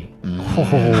 20.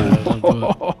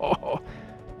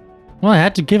 Well, I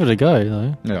had to give it a go,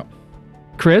 though. Yeah.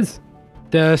 Krez,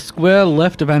 The square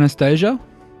left of Anastasia.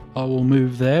 I will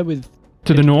move there with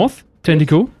to the north.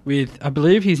 Tentacle. I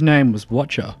believe his name was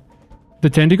Watcher. The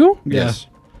tentacle? Yes.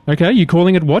 Okay, you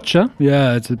calling it Watcher?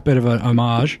 Yeah, it's a bit of an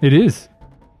homage. It is.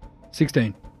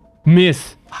 16.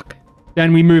 Miss. Fuck.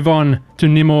 Then we move on to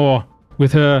Nimor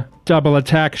with her double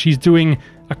attack. She's doing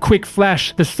a quick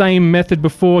flash, the same method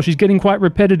before. She's getting quite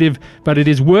repetitive, but it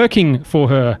is working for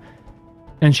her.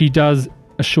 And she does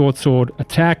a short sword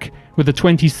attack with a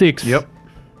 26. Yep.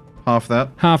 Half that.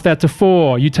 Half that to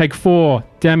 4. You take 4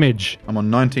 damage. I'm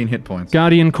on 19 hit points.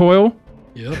 Guardian Coil.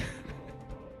 Yep.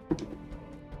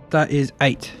 That is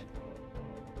 8.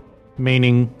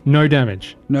 Meaning, No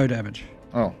damage. No damage.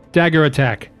 Oh. Dagger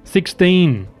attack.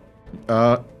 16.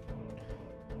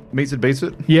 Meets it, beats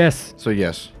it? Yes. So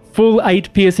yes. Full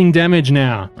 8 piercing damage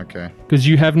now. Okay. Because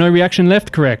you have no reaction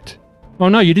left, correct? Oh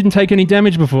no, you didn't take any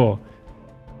damage before.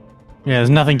 yeah, there's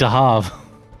nothing to halve.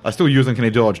 I still use Uncanny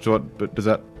Dodge, but does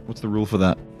that... What's the rule for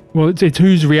that? Well, it's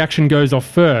whose reaction goes off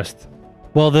first.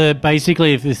 Well,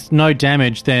 basically, if there's no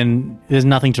damage, then there's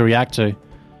nothing to react to.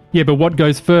 Yeah, but what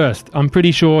goes first? I'm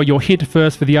pretty sure you're hit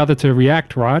first for the other to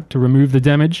react, right? To remove the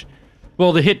damage.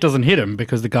 Well, the hit doesn't hit him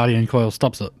because the Guardian Coil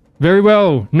stops it. Very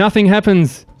well. Nothing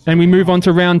happens. And we move on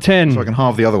to round 10. So I can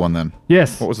halve the other one then.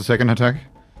 Yes. What was the second attack?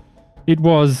 It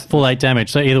was Full 8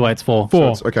 damage, so either way, it's 4.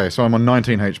 4. Okay, so I'm on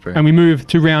 19 HP. And we move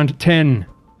to round 10.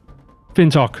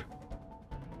 Fintok.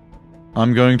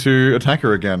 I'm going to attack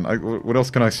her again. What else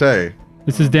can I say?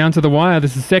 This is down to the wire.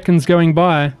 This is seconds going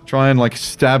by. Try and,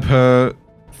 stab her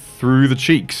through the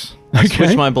cheeks.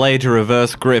 Switch my blade to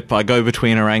reverse grip. I go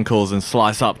between her ankles and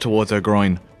slice up towards her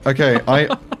groin. Okay,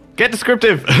 Get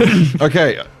descriptive!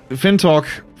 Okay, Fintok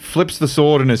flips the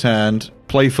sword in his hand,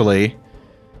 playfully,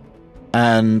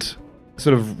 and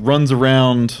sort of runs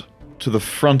around to the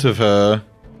front of her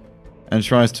and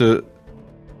tries to...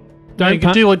 You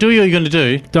can do what you're going to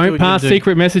do. Don't pass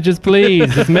secret messages,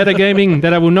 please. It's metagaming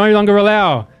that I will no longer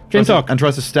allow. Fintok. And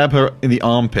tries to stab her in the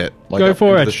armpit. Go up for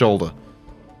into it. the shoulder.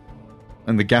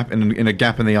 And the gap in a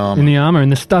gap in the arm. In the armor, in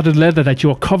the studded leather that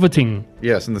you're coveting.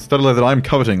 Yes, and the studded leather that I'm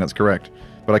coveting, that's correct.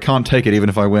 But I can't take it even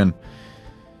if I win.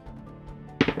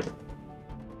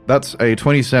 That's a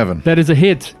 27. That is a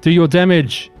hit. Do your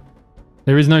damage.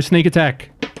 There is no sneak attack.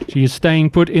 She is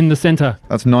staying put in the center.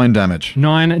 That's 9 damage.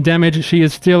 9 damage. She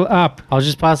is still up. I was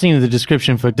just passing you the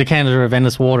description for Decanter of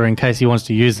Endless Water in case he wants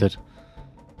to use it.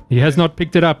 He has not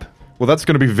picked it up. Well, that's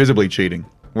going to be visibly cheating.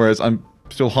 Whereas I'm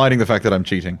still hiding the fact that I'm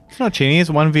cheating. It's not cheating, it's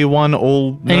 1v1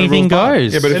 all... no Anything rules barred.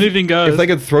 goes. Yeah, but Anything goes. If they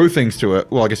could throw things to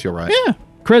it... Well, I guess you're right. Yeah.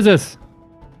 Krezus.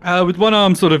 With one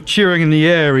arm sort of cheering in the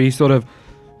air, he sort of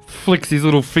flicks his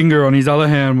little finger on his other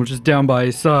hand, which is down by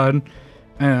his side,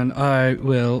 and I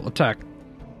will attack.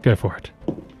 Go for it.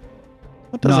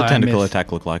 What does No, a I tentacle missed.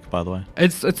 attack look like, by the way?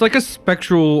 It's like a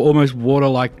spectral, almost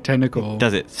water-like tentacle.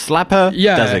 Does it slap her?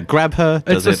 Yeah. Does it grab her?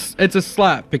 Does It's a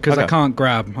slap because I Okay. can't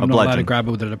grab. I'm not allowed to bludgeon. grab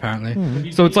it with it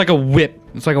apparently. So it's like a whip.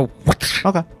 It's like a.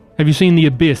 Okay. Have you seen The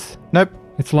Abyss? Nope.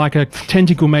 It's like a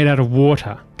tentacle made out of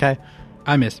water. Okay.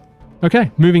 I miss.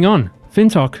 Okay, moving on.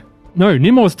 Fintok. No,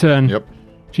 Nimor's turn. Yep.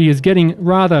 She is getting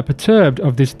rather perturbed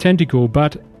of this tentacle,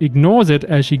 but ignores it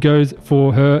as she goes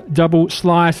for her double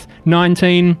slice.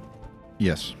 19.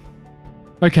 Yes.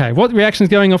 Okay, what reaction's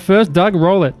going off first? Doug,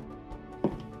 roll it.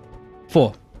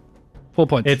 4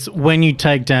 points. It's when you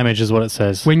take damage is what it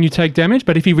says. When you take damage,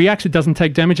 but if he reacts, it doesn't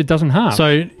take damage, it doesn't harm.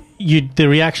 So the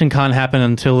reaction can't happen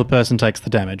until the person takes the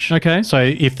damage. Okay. So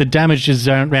if the damage is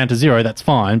round to 0, that's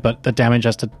fine, but the damage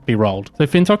has to be rolled. So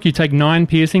Fintok, you take 9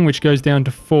 piercing, which goes down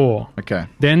to 4. Okay.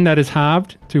 Then that is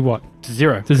halved to what? to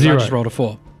 0. To 0. I just rolled a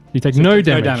 4. You take no damage.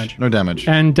 No damage. No damage.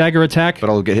 And dagger attack. But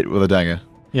I'll get hit with a dagger.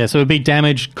 Yeah, so it would be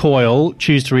damage, coil,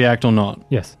 choose to react or not.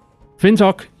 Yes.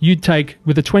 Fintok, you take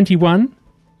with a 21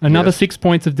 another Yes. 6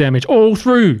 points of damage all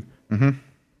through. Mm-hmm.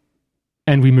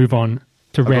 And we move on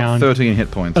to I've got round 13 hit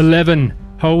points. 11.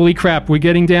 Holy crap, we're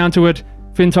getting down to it.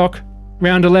 Fintok,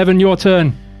 round 11, your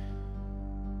turn.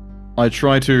 I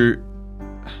try to,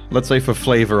 let's say for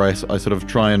flavor, I sort of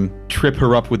try and trip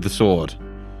her up with the sword.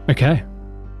 Okay,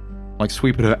 Like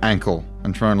sweep at her ankle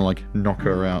and try and like knock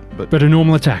her out. But but a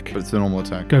normal attack. it's a normal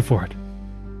attack. Go for it.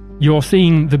 You're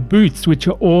seeing the boots, which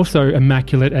are also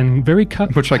immaculate and very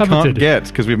Which I coveted. can't get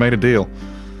because we made a deal.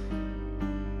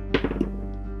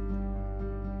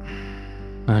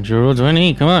 Natural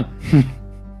 20, come on.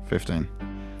 15.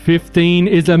 15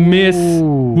 is a miss.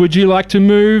 Ooh. Would you like to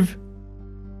move?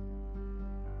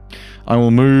 I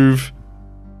will move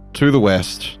to the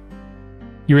west,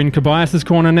 You're in Kobayas'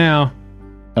 corner now.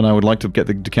 and I would like to get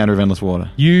the decanter of endless water.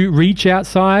 You reach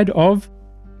outside of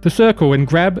the circle and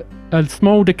grab a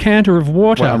small decanter of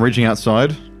water. Wait, I'm reaching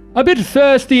outside. A bit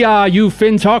thirsty are you,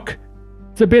 Fintok?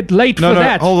 It's a bit late No, for no,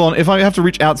 that. hold on. If I have to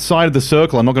reach outside of the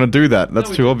circle, I'm not going to do that. That's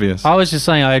too obvious. I was just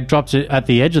saying I dropped it at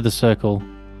the edge of the circle.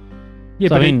 Yeah,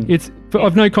 So, but I mean- it's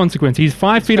of no consequence. He's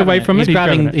 5 feet away from it.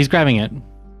 He's grabbing it.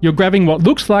 You're grabbing what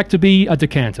looks like to be a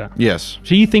decanter. Yes.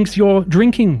 She thinks you're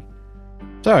drinking.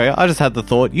 Sorry, I just had the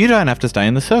thought, you don't have to stay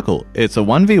in the circle. It's a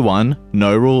 1v1,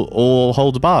 no rule, all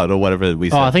holds barred, or whatever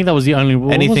we said. Oh, I think that was the only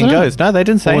rule. Anything wasn't it? goes. No, they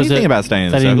didn't say Or was anything it- about staying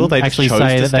in the they didn't circle. They just actually chose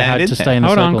say to that they stand had in to there. stay in the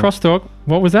Hold on, circle. crosstalk.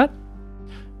 What was that?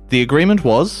 The agreement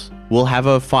was, we'll have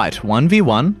a fight,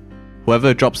 1v1.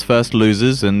 Whoever drops first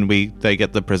loses, and they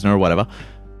get the prisoner or whatever.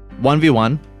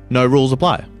 1v1, no rules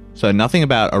apply. So nothing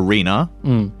about arena.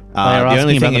 They're The asking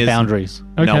only about thing the is boundaries.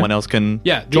 Okay. no one else can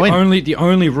Yeah, join. the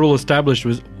only rule established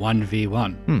was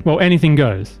 1v1. Well, anything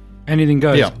goes. Anything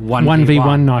goes. Yeah.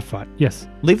 1v1 knife fight. Yes.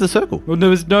 Leave the circle. Well,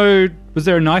 was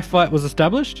there a knife fight was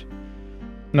established?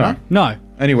 No. No.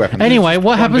 Any weapon. Anyway,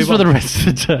 what happens for 1v1. the rest of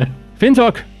the turn?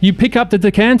 Fintok, you pick up the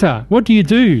decanter. What do you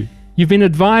do? You've been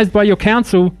advised by your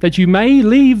council that you may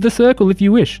leave the circle if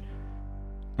you wish.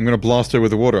 I'm going to blast her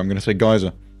with the water. I'm going to say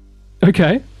geyser.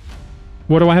 Okay.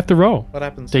 What do I have to roll? What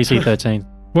happens? DC 13.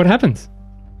 What happens?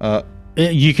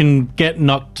 You can get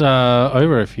knocked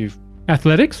over if you've...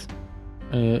 Athletics?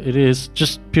 it is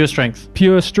just pure strength.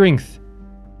 Pure strength.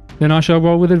 Then I shall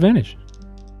roll with advantage.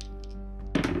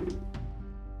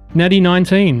 Natty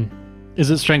 19. Is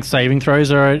it strength saving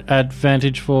throws are at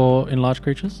advantage for enlarged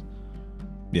creatures?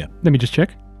 Let me just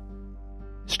check.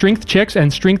 Strength checks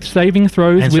and strength saving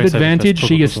throws And with strength saving advantage. throws.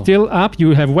 She Cool, is cool, cool. still up.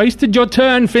 You have wasted your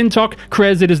turn, Fintok.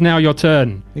 Krez, it is now your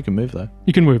turn. You can move though.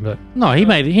 You can move it. No, he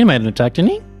made an attack,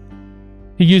 didn't he?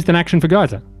 He used an action for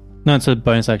Geyser. No, it's a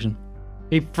bonus action.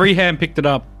 He freehand picked it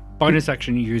up. Bonus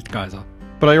action, he used Geyser.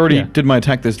 But I already Yeah. did my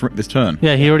attack this turn.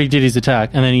 Yeah, he already did his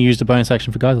attack, and then he used a bonus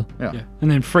action for Geyser. Yeah. Yeah. And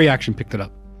then free action picked it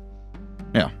up.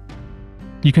 Yeah.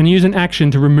 You can use an action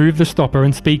to remove the stopper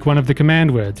and speak one of the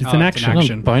command words. It's Oh, an it's an action.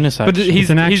 action. No, bonus But action. he's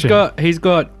an action.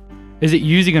 got is it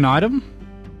using an item?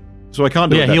 So I can't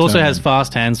do it Yeah, that he also turn, has then.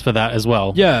 fast hands for that as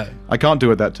well. Yeah. I can't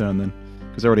do it that turn then.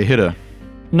 Because I already hit her.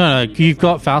 No, you've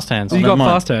got fast hands. You never got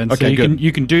mind. fast hands, so Okay, you good.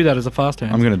 you can do that as a fast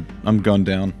hand. I'm going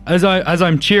down. As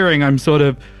I'm cheering, I'm sort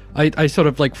of I sort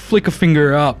of like flick a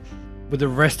finger up with the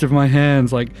rest of my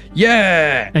hands, like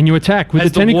yeah. And you attack with As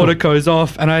the the tentacle. water goes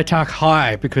off, and I attack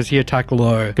high because he attacked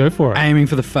low. Go for it. Aiming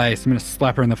for the face. I'm gonna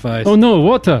slap her in the face. Oh no,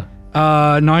 water.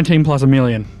 19 plus a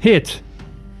million. Hit.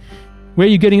 Where are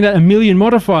you getting that a million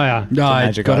modifier? No, I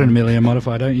magic got item. a million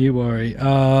modifier. Don't you worry.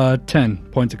 10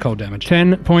 points of cold damage.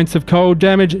 10 points of cold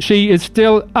damage. She is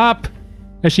still up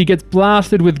as she gets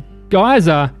blasted with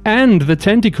Geyser and the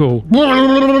tentacle.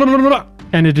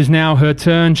 And it is now her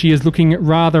turn. She is looking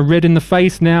rather red in the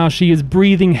face now. She is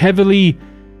breathing heavily.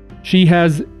 She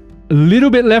has a little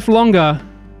bit left longer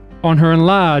on her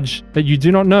enlarge that you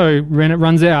do not know when it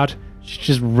runs out. She's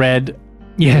just red,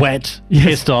 Yeah. wet, Yes.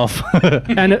 pissed off.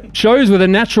 And it shows with a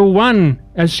natural 1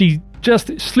 as she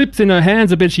just slips in her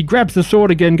hands a bit. She grabs the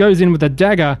sword again, goes in with a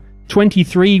dagger.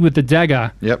 23 with the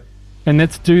dagger. Yep. And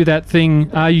let's do that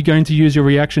thing. Are you going to use your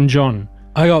reaction, John?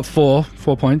 I got 4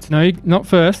 points. No, not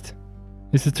first.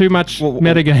 This is too much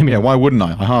metagaming. Yeah, why wouldn't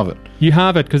I? I have it. You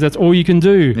have it, because that's all you can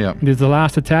do. Yeah. It is the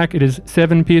last attack. It is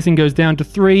 7. Piercing goes down to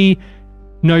 3.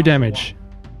 No damage.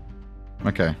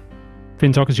 Okay.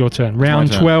 Fintok, is your turn.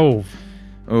 Round turn. 12.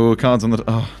 Oh, cards on the...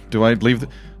 Oh, do I leave...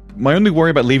 My only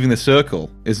worry about leaving the circle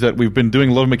is that we've been doing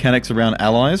a lot of mechanics around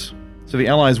allies, so the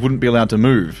allies wouldn't be allowed to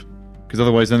move, because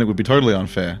otherwise then it would be totally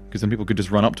unfair, because then people could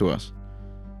just run up to us.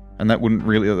 And that wouldn't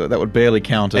really... That would barely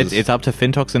count as... It's up to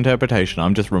Fintok's interpretation.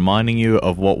 I'm just reminding you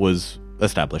of what was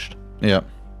established. Yeah.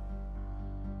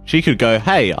 She could go,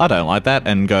 hey, I don't like that,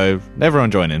 and go,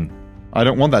 everyone join in. I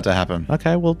don't want that to happen.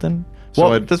 Okay, well then, So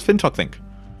what I'd- does Fintok think?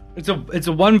 It's a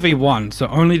 1v1, so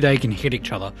only they can hit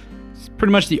each other. It's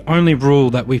pretty much the only rule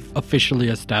that we've officially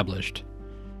established.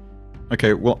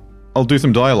 Okay, well, I'll do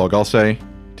some dialogue. I'll say...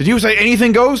 Did you say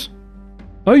anything goes?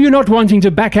 Oh, you're not wanting to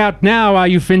back out now, are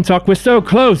you, Fintok? We're so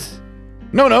close.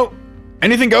 No.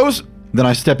 Anything goes? Then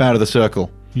I step out of the circle.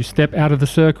 You step out of the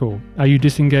circle. Are you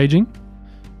disengaging?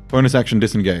 Bonus action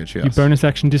disengage, yes. You bonus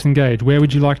action disengage. Where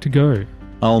would you like to go?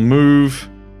 I'll move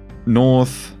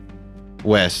north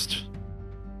west.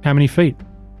 How many feet?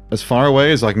 As far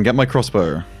away as I can get my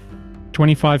crossbow.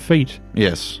 25 feet.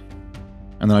 Yes.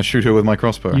 And then I shoot her with my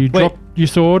crossbow. You drop your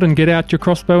sword and get out your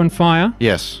crossbow and fire.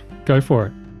 Yes. Go for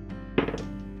it.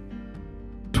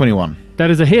 21. That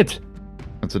is a hit.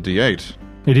 That's a D8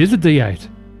 It is a D8.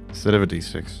 instead of a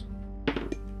D6.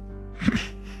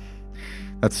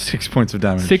 That's 6 points of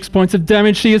damage. 6 points of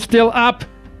damage. She is still up.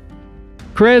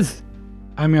 Krez.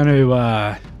 I'm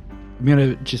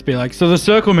gonna just be like, so the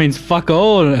circle means fuck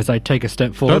all, as I take a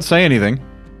step forward. Don't say anything.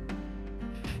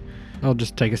 I'll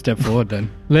just take a step forward then.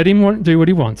 Let him do what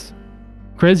he wants.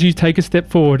 Krez, you take a step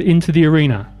forward into the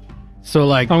arena. So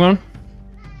like, Hang on.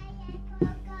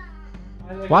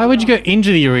 Why would you go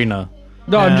into the arena?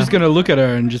 no, I'm just gonna look at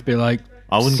her and just be like,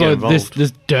 I wouldn't so get involved.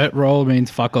 this dirt roll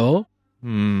means fuck all.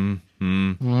 I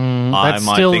That's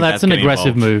might still think that's an getting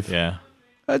aggressive involved. move. Yeah.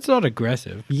 That's not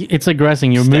aggressive. It's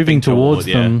aggressing. You're Stepping moving towards forward,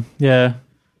 yeah. them. Yeah.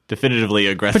 Definitively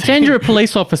aggressive. Pretend you're a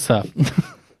police officer.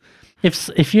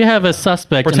 If you have a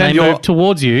suspect Pretend and they you're- move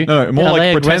towards you, No, more are like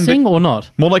they pretend aggressing or not?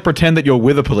 More like pretend that you're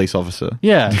with a police officer.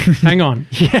 Yeah. Hang on.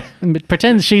 Yeah.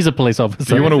 Pretend she's a police officer.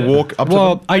 Do you want to walk up to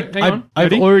Well, them?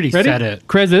 I've Ready? already Ready? said it.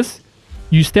 Krezis,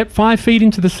 you step 5 feet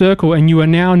into the circle and you are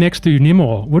now next to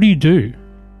Nimor. What do you do?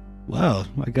 Well,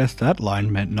 I guess that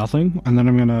line meant nothing. And then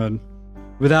I'm gonna,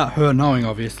 without her knowing,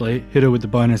 obviously, hit her with the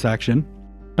bonus action.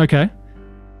 Okay.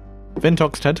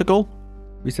 Fintok's tentacle?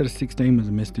 We said a 16 was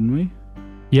a miss, didn't we?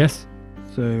 Yes.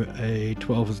 So a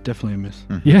 12 was definitely a miss.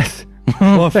 Yes.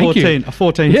 Well, a Thank you. 14. A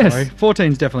 14, Yes. sorry.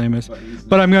 14's definitely a miss.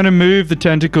 But I'm going to move the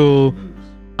tentacle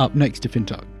up next to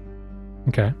Fintok.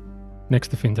 Okay. Next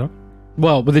to Fintok.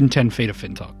 Well, within 10 feet of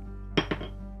Fintok.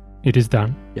 It is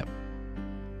done. Yep.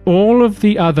 All of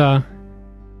the other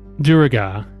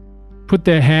Duragar put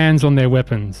their hands on their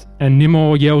weapons, and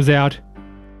Nimor yells out,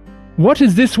 "What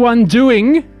is this one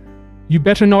doing? You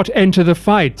better not enter the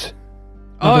fight.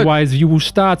 Oh. Otherwise, you will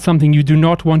start something you do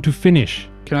not want to finish.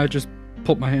 Can I just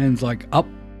put my hands like up?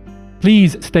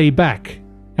 Please stay back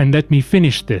and let me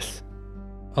finish this."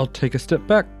 I'll take a step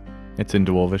back. It's in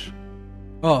Dwarvish.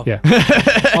 Oh. Yeah.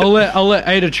 I'll let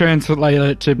Ada translate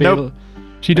it to be Nope. able...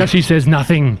 She says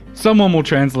nothing. Someone will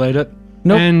translate it.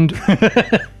 Nope.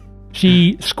 And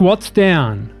she squats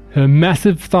down, her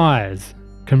massive thighs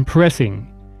compressing,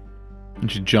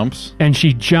 And she jumps. and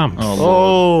she jumps. Oh,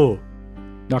 Lord.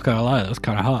 Not gonna lie, that was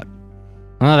kind of hot.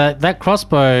 Oh, that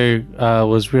crossbow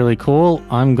was really cool.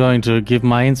 I'm going to give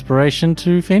my inspiration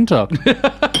to Fintok.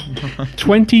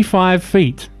 25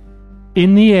 feet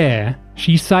in the air,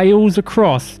 she sails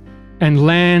across and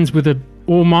lands with an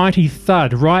almighty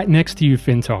thud right next to you,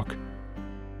 Fintok,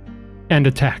 and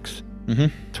attacks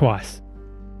twice.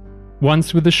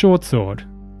 Once with a short sword,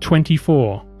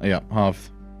 24, Yeah, half.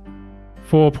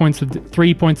 3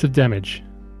 points of damage,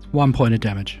 1 point of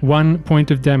damage. 1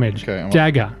 point of damage. Okay, I'm up.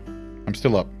 Dagger, I'm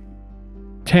still up.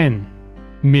 10,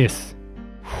 miss.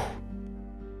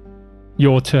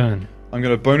 Your turn. I'm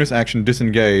going to bonus action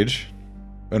disengage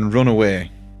and run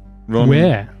away. Run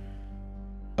Where?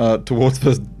 Towards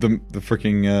the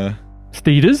freaking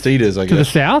Steeders? Steeders, I To the guess.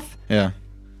 south? Yeah.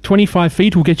 25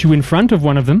 feet will get you in front of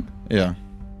one of them. Yeah.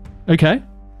 Okay.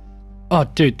 Oh,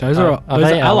 dude, those are Are those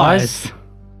they are allies.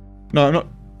 No, I'm not.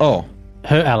 Oh.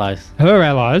 Her allies. Her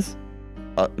allies.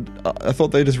 I thought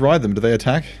they just ride them. Do they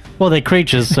attack? Well, they're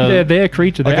creatures, so They're their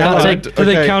creature. They're Okay, allies. I'll take- Do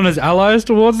they count as allies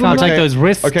towards them? can't take those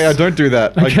risks. Okay, I don't do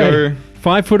that. Okay. I go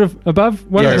 5 foot above?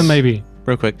 One of Yes. them, maybe.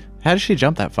 Real quick, how does she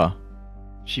jump that far?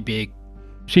 She big.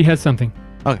 She has something.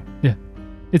 Okay. Yeah.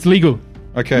 It's legal.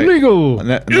 Okay. Legal.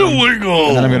 Illegal.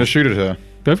 And then I'm going to shoot at her.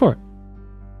 Go for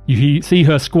it. See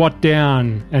her squat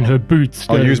down and her boots.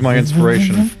 I'll go use my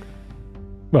inspiration.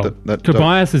 Well, That-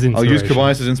 Kobayas' inspiration. I'll use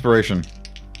Kobayas' inspiration.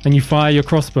 And you fire your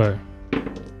crossbow.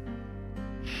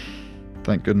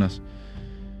 Thank goodness.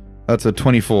 That's a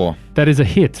 24. That is a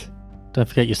hit. Don't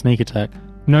forget your sneak attack.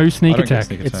 No sneak I don't get attack.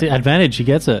 sneak It's attack. the advantage. He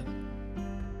gets it.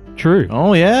 True.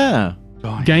 Oh yeah.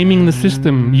 Gaming the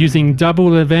system using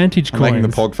double advantage I'm coins. making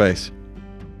the pog face.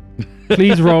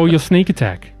 Please roll your sneak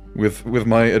attack. With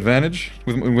my advantage?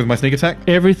 With my sneak attack?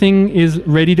 Everything is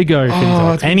ready to go.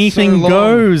 Fintok. it's been Anything so long.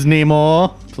 goes,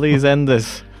 Nemor. Please end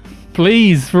this.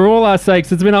 Please, for all our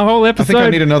sakes, it's been a whole I episode. think I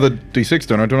need another d6,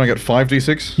 don't I? Don't I get 5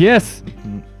 d6? Yes.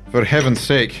 For heaven's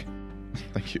sake.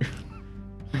 Thank you.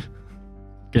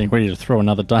 Getting ready to throw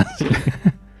another dice.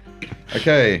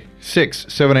 Okay. 6,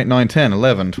 7, 8, 9, 10,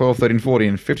 11, 12, 13,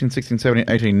 14, 15, 16, 17,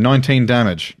 18, 19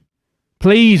 damage.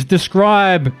 Please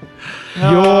describe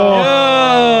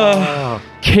your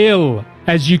kill,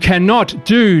 as you cannot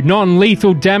do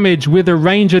non-lethal damage with a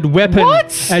ranged weapon.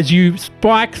 As you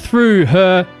spike through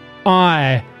her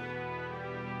eye,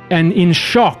 and in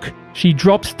shock, she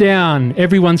drops down.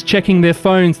 Everyone's checking their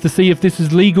phones to see if this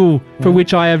is legal, for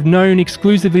which I have known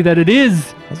exclusively that it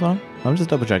is. That's fine. I'm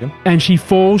just double checking. And she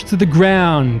falls to the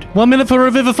ground. 1 minute for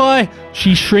Revivify.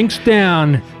 She shrinks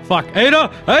down, Fuck. Ada!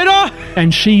 Ada!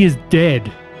 and she is dead.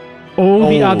 All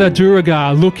the other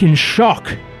Duragar look in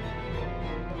shock.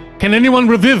 Can anyone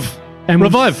revive? And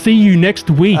we'll see you next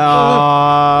week.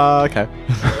 Okay.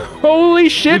 Holy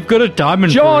shit! We've got a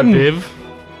diamond John! for a Viv.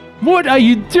 What are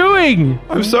you doing?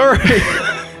 I'm sorry.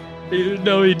 He didn't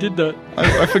know he did that.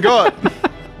 I forgot.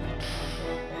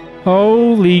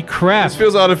 Holy crap. This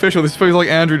feels artificial. This feels like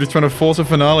Andrew just trying to force a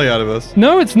finale out of us.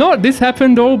 No, it's not. This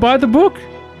happened all by the book.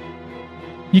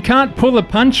 You can't pull a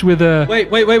punch with a... Wait.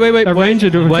 A ranger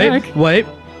to attack. Wait.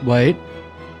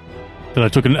 That I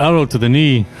took an arrow to the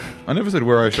knee. I never said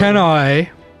where I shot. Can I,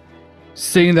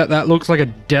 seeing that looks like a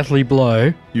deathly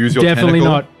blow, use your Definitely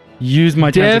tentacle? not. use my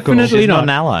tentacle? Definitely She's not not. an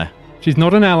ally. She's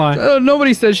not an ally.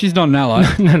 Nobody says she's not an ally.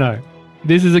 No.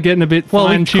 This is getting a bit Well,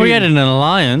 we fine-tuned. created an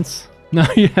alliance. No,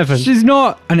 you haven't. She's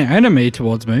not an enemy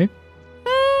towards me.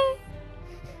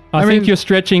 I think you're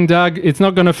stretching, Doug. It's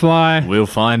not going to fly. We'll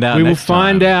find out. We will next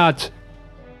find time. out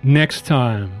next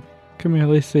time. Can we at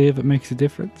least see if it makes a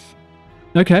difference?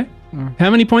 Okay. How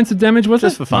many points of damage was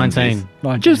Just it? for fun.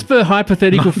 19. Just for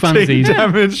hypothetical funsies.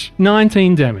 damage.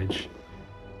 19 damage.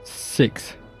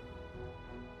 6.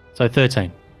 So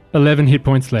 13. 11 hit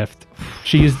points left.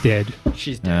 She is dead.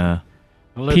 She's dead. Yeah.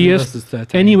 11 Pierced versus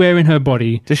 13. anywhere in her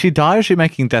body. Does she die or is she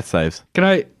making death saves? Can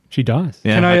I She dies.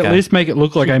 Yeah, can I okay. at least make it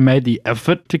look like I made the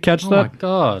effort to catch Oh my that?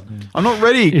 god. I'm not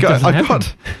ready. It doesn't I've happen.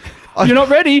 got You're not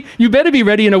ready? You better be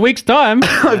ready in a week's time.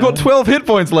 I've got 12 hit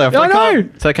points left. I can't-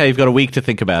 know. It's okay. You've got a week to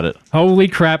think about it. Holy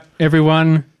crap,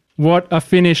 everyone. What a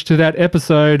finish to that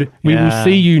episode. We will Yeah.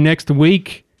 see you next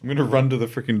week. I'm going to run to the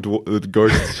freaking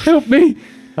ghosts. Help me.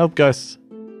 Help ghosts.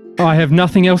 I have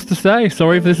nothing else to say.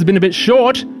 Sorry if this has been a bit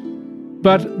short,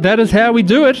 but that is how we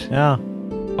do it. Yeah.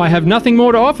 I have nothing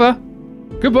more to offer.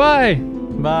 Goodbye.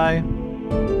 Bye.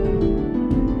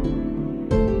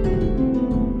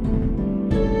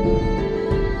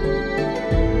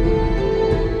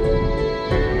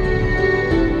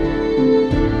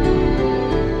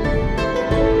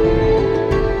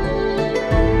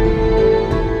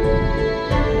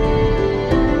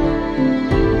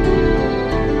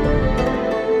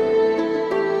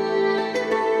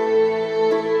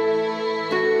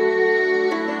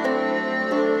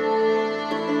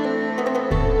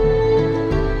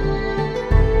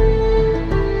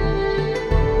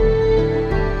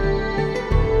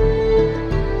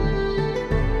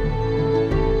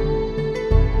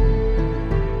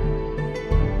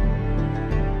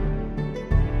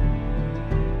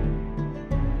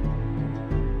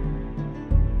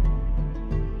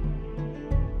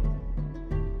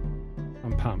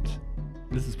 I'm pumped.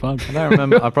 This is fun. I don't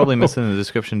remember. I probably missed it in the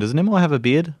description. Does Nimue have a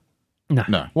beard?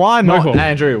 No. Why not, Mohawk.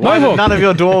 Andrew? Why Mohawk. do none of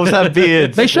your dwarves have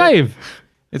beards? They shave.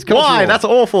 It's cultural. Why? That's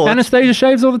awful. Anastasia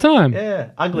shaves all the time. yeah,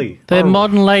 ugly. They're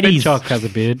modern ladies. Chuck has a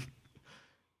beard.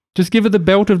 Just give her the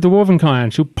belt of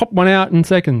Dwarvenkind. She'll pop one out in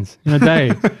seconds, in a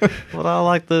day. Well, I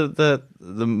like the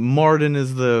Moradin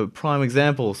is the prime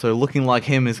example. So looking like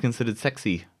him is considered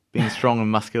sexy. Being strong and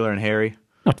muscular and hairy.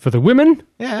 Not for the women.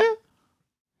 Yeah.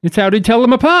 It's how to tell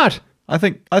them apart. I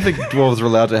think dwarves are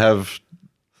allowed to have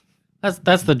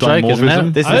That's the joke, isn't Dimorphism?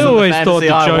 it? This I isn't the always thought fantasy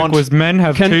the I joke want. was men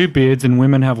have Can- 2 beards and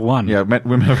women have 1. Yeah,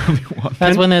 women have only one.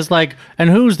 That's when there's like, and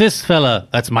who's this fella?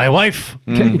 That's my wife.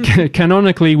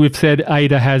 Canonically, we've said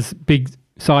Ada has big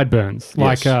sideburns,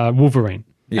 like Yes. Wolverine.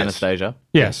 Yes. Anastasia.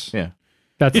 Yes. Yeah.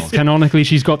 That's canonically,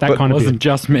 she's got that But kind It of wasn't beard.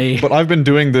 just me. But I've been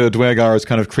doing the Dwergar as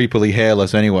kind of creepily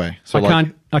hairless anyway. So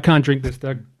I can't drink this,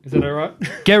 Doug. Is that all right?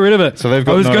 Get rid of it. So they've I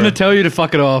got was no- going to tell you to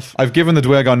fuck it off. I've given the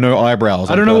Dwergar no eyebrows.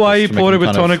 I on don't know why purpose you to make poured it them with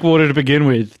kind of- tonic water to begin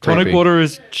with. Tonic creepy. water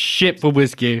is shit for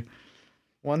whiskey.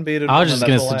 One bearded. I was just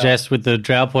going to suggest with the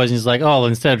drought poison, he's like, oh,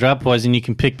 instead of drought poison, you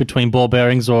can pick between ball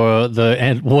bearings or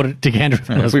the water decanter.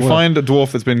 If we find a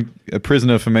dwarf that's been a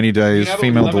prisoner for many days,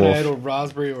 female dwarf. or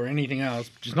raspberry or anything else,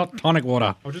 just not tonic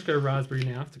water. I'll just go raspberry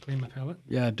now to clean my palate.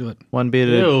 Yeah, do it. One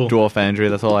bearded Ew. dwarf, Andrew.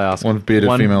 That's all I ask. One bearded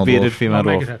female bearded dwarf. female I'll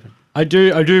make dwarf. it happen. I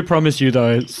do promise you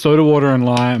though, soda water and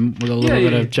lime with a little Yeah,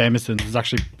 bit yeah. of Jameson's is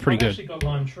actually pretty I've good. actually got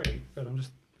lime tree, but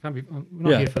I'm not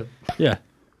Yeah. here for. Yeah.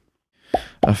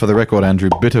 For the record, Andrew,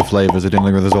 bitter flavors are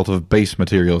generally the result of base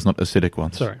materials, not acidic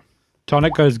ones. Sorry.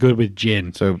 Tonic goes good with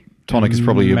gin. So tonic is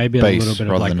probably Maybe a a base little bit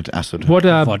of, rather like, than an acid. What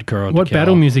Vodka or what tequila.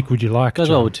 battle music would you like? Goes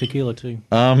John? well with tequila too.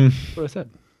 That's what I said.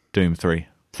 Doom 3.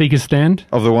 Seeker's Stand.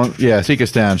 Of the one, yeah, Seeker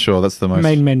Stand, sure, that's the most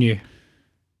Main menu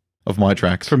of my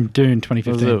tracks. from Dune What was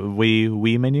 2015. it?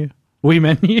 Wii menu? We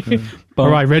menu. All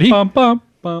right, ready? Bum, bum,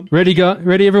 bum. Ready,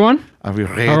 ready, everyone? Are we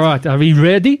ready? All right, are we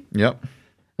ready? Yep.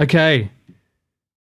 Okay.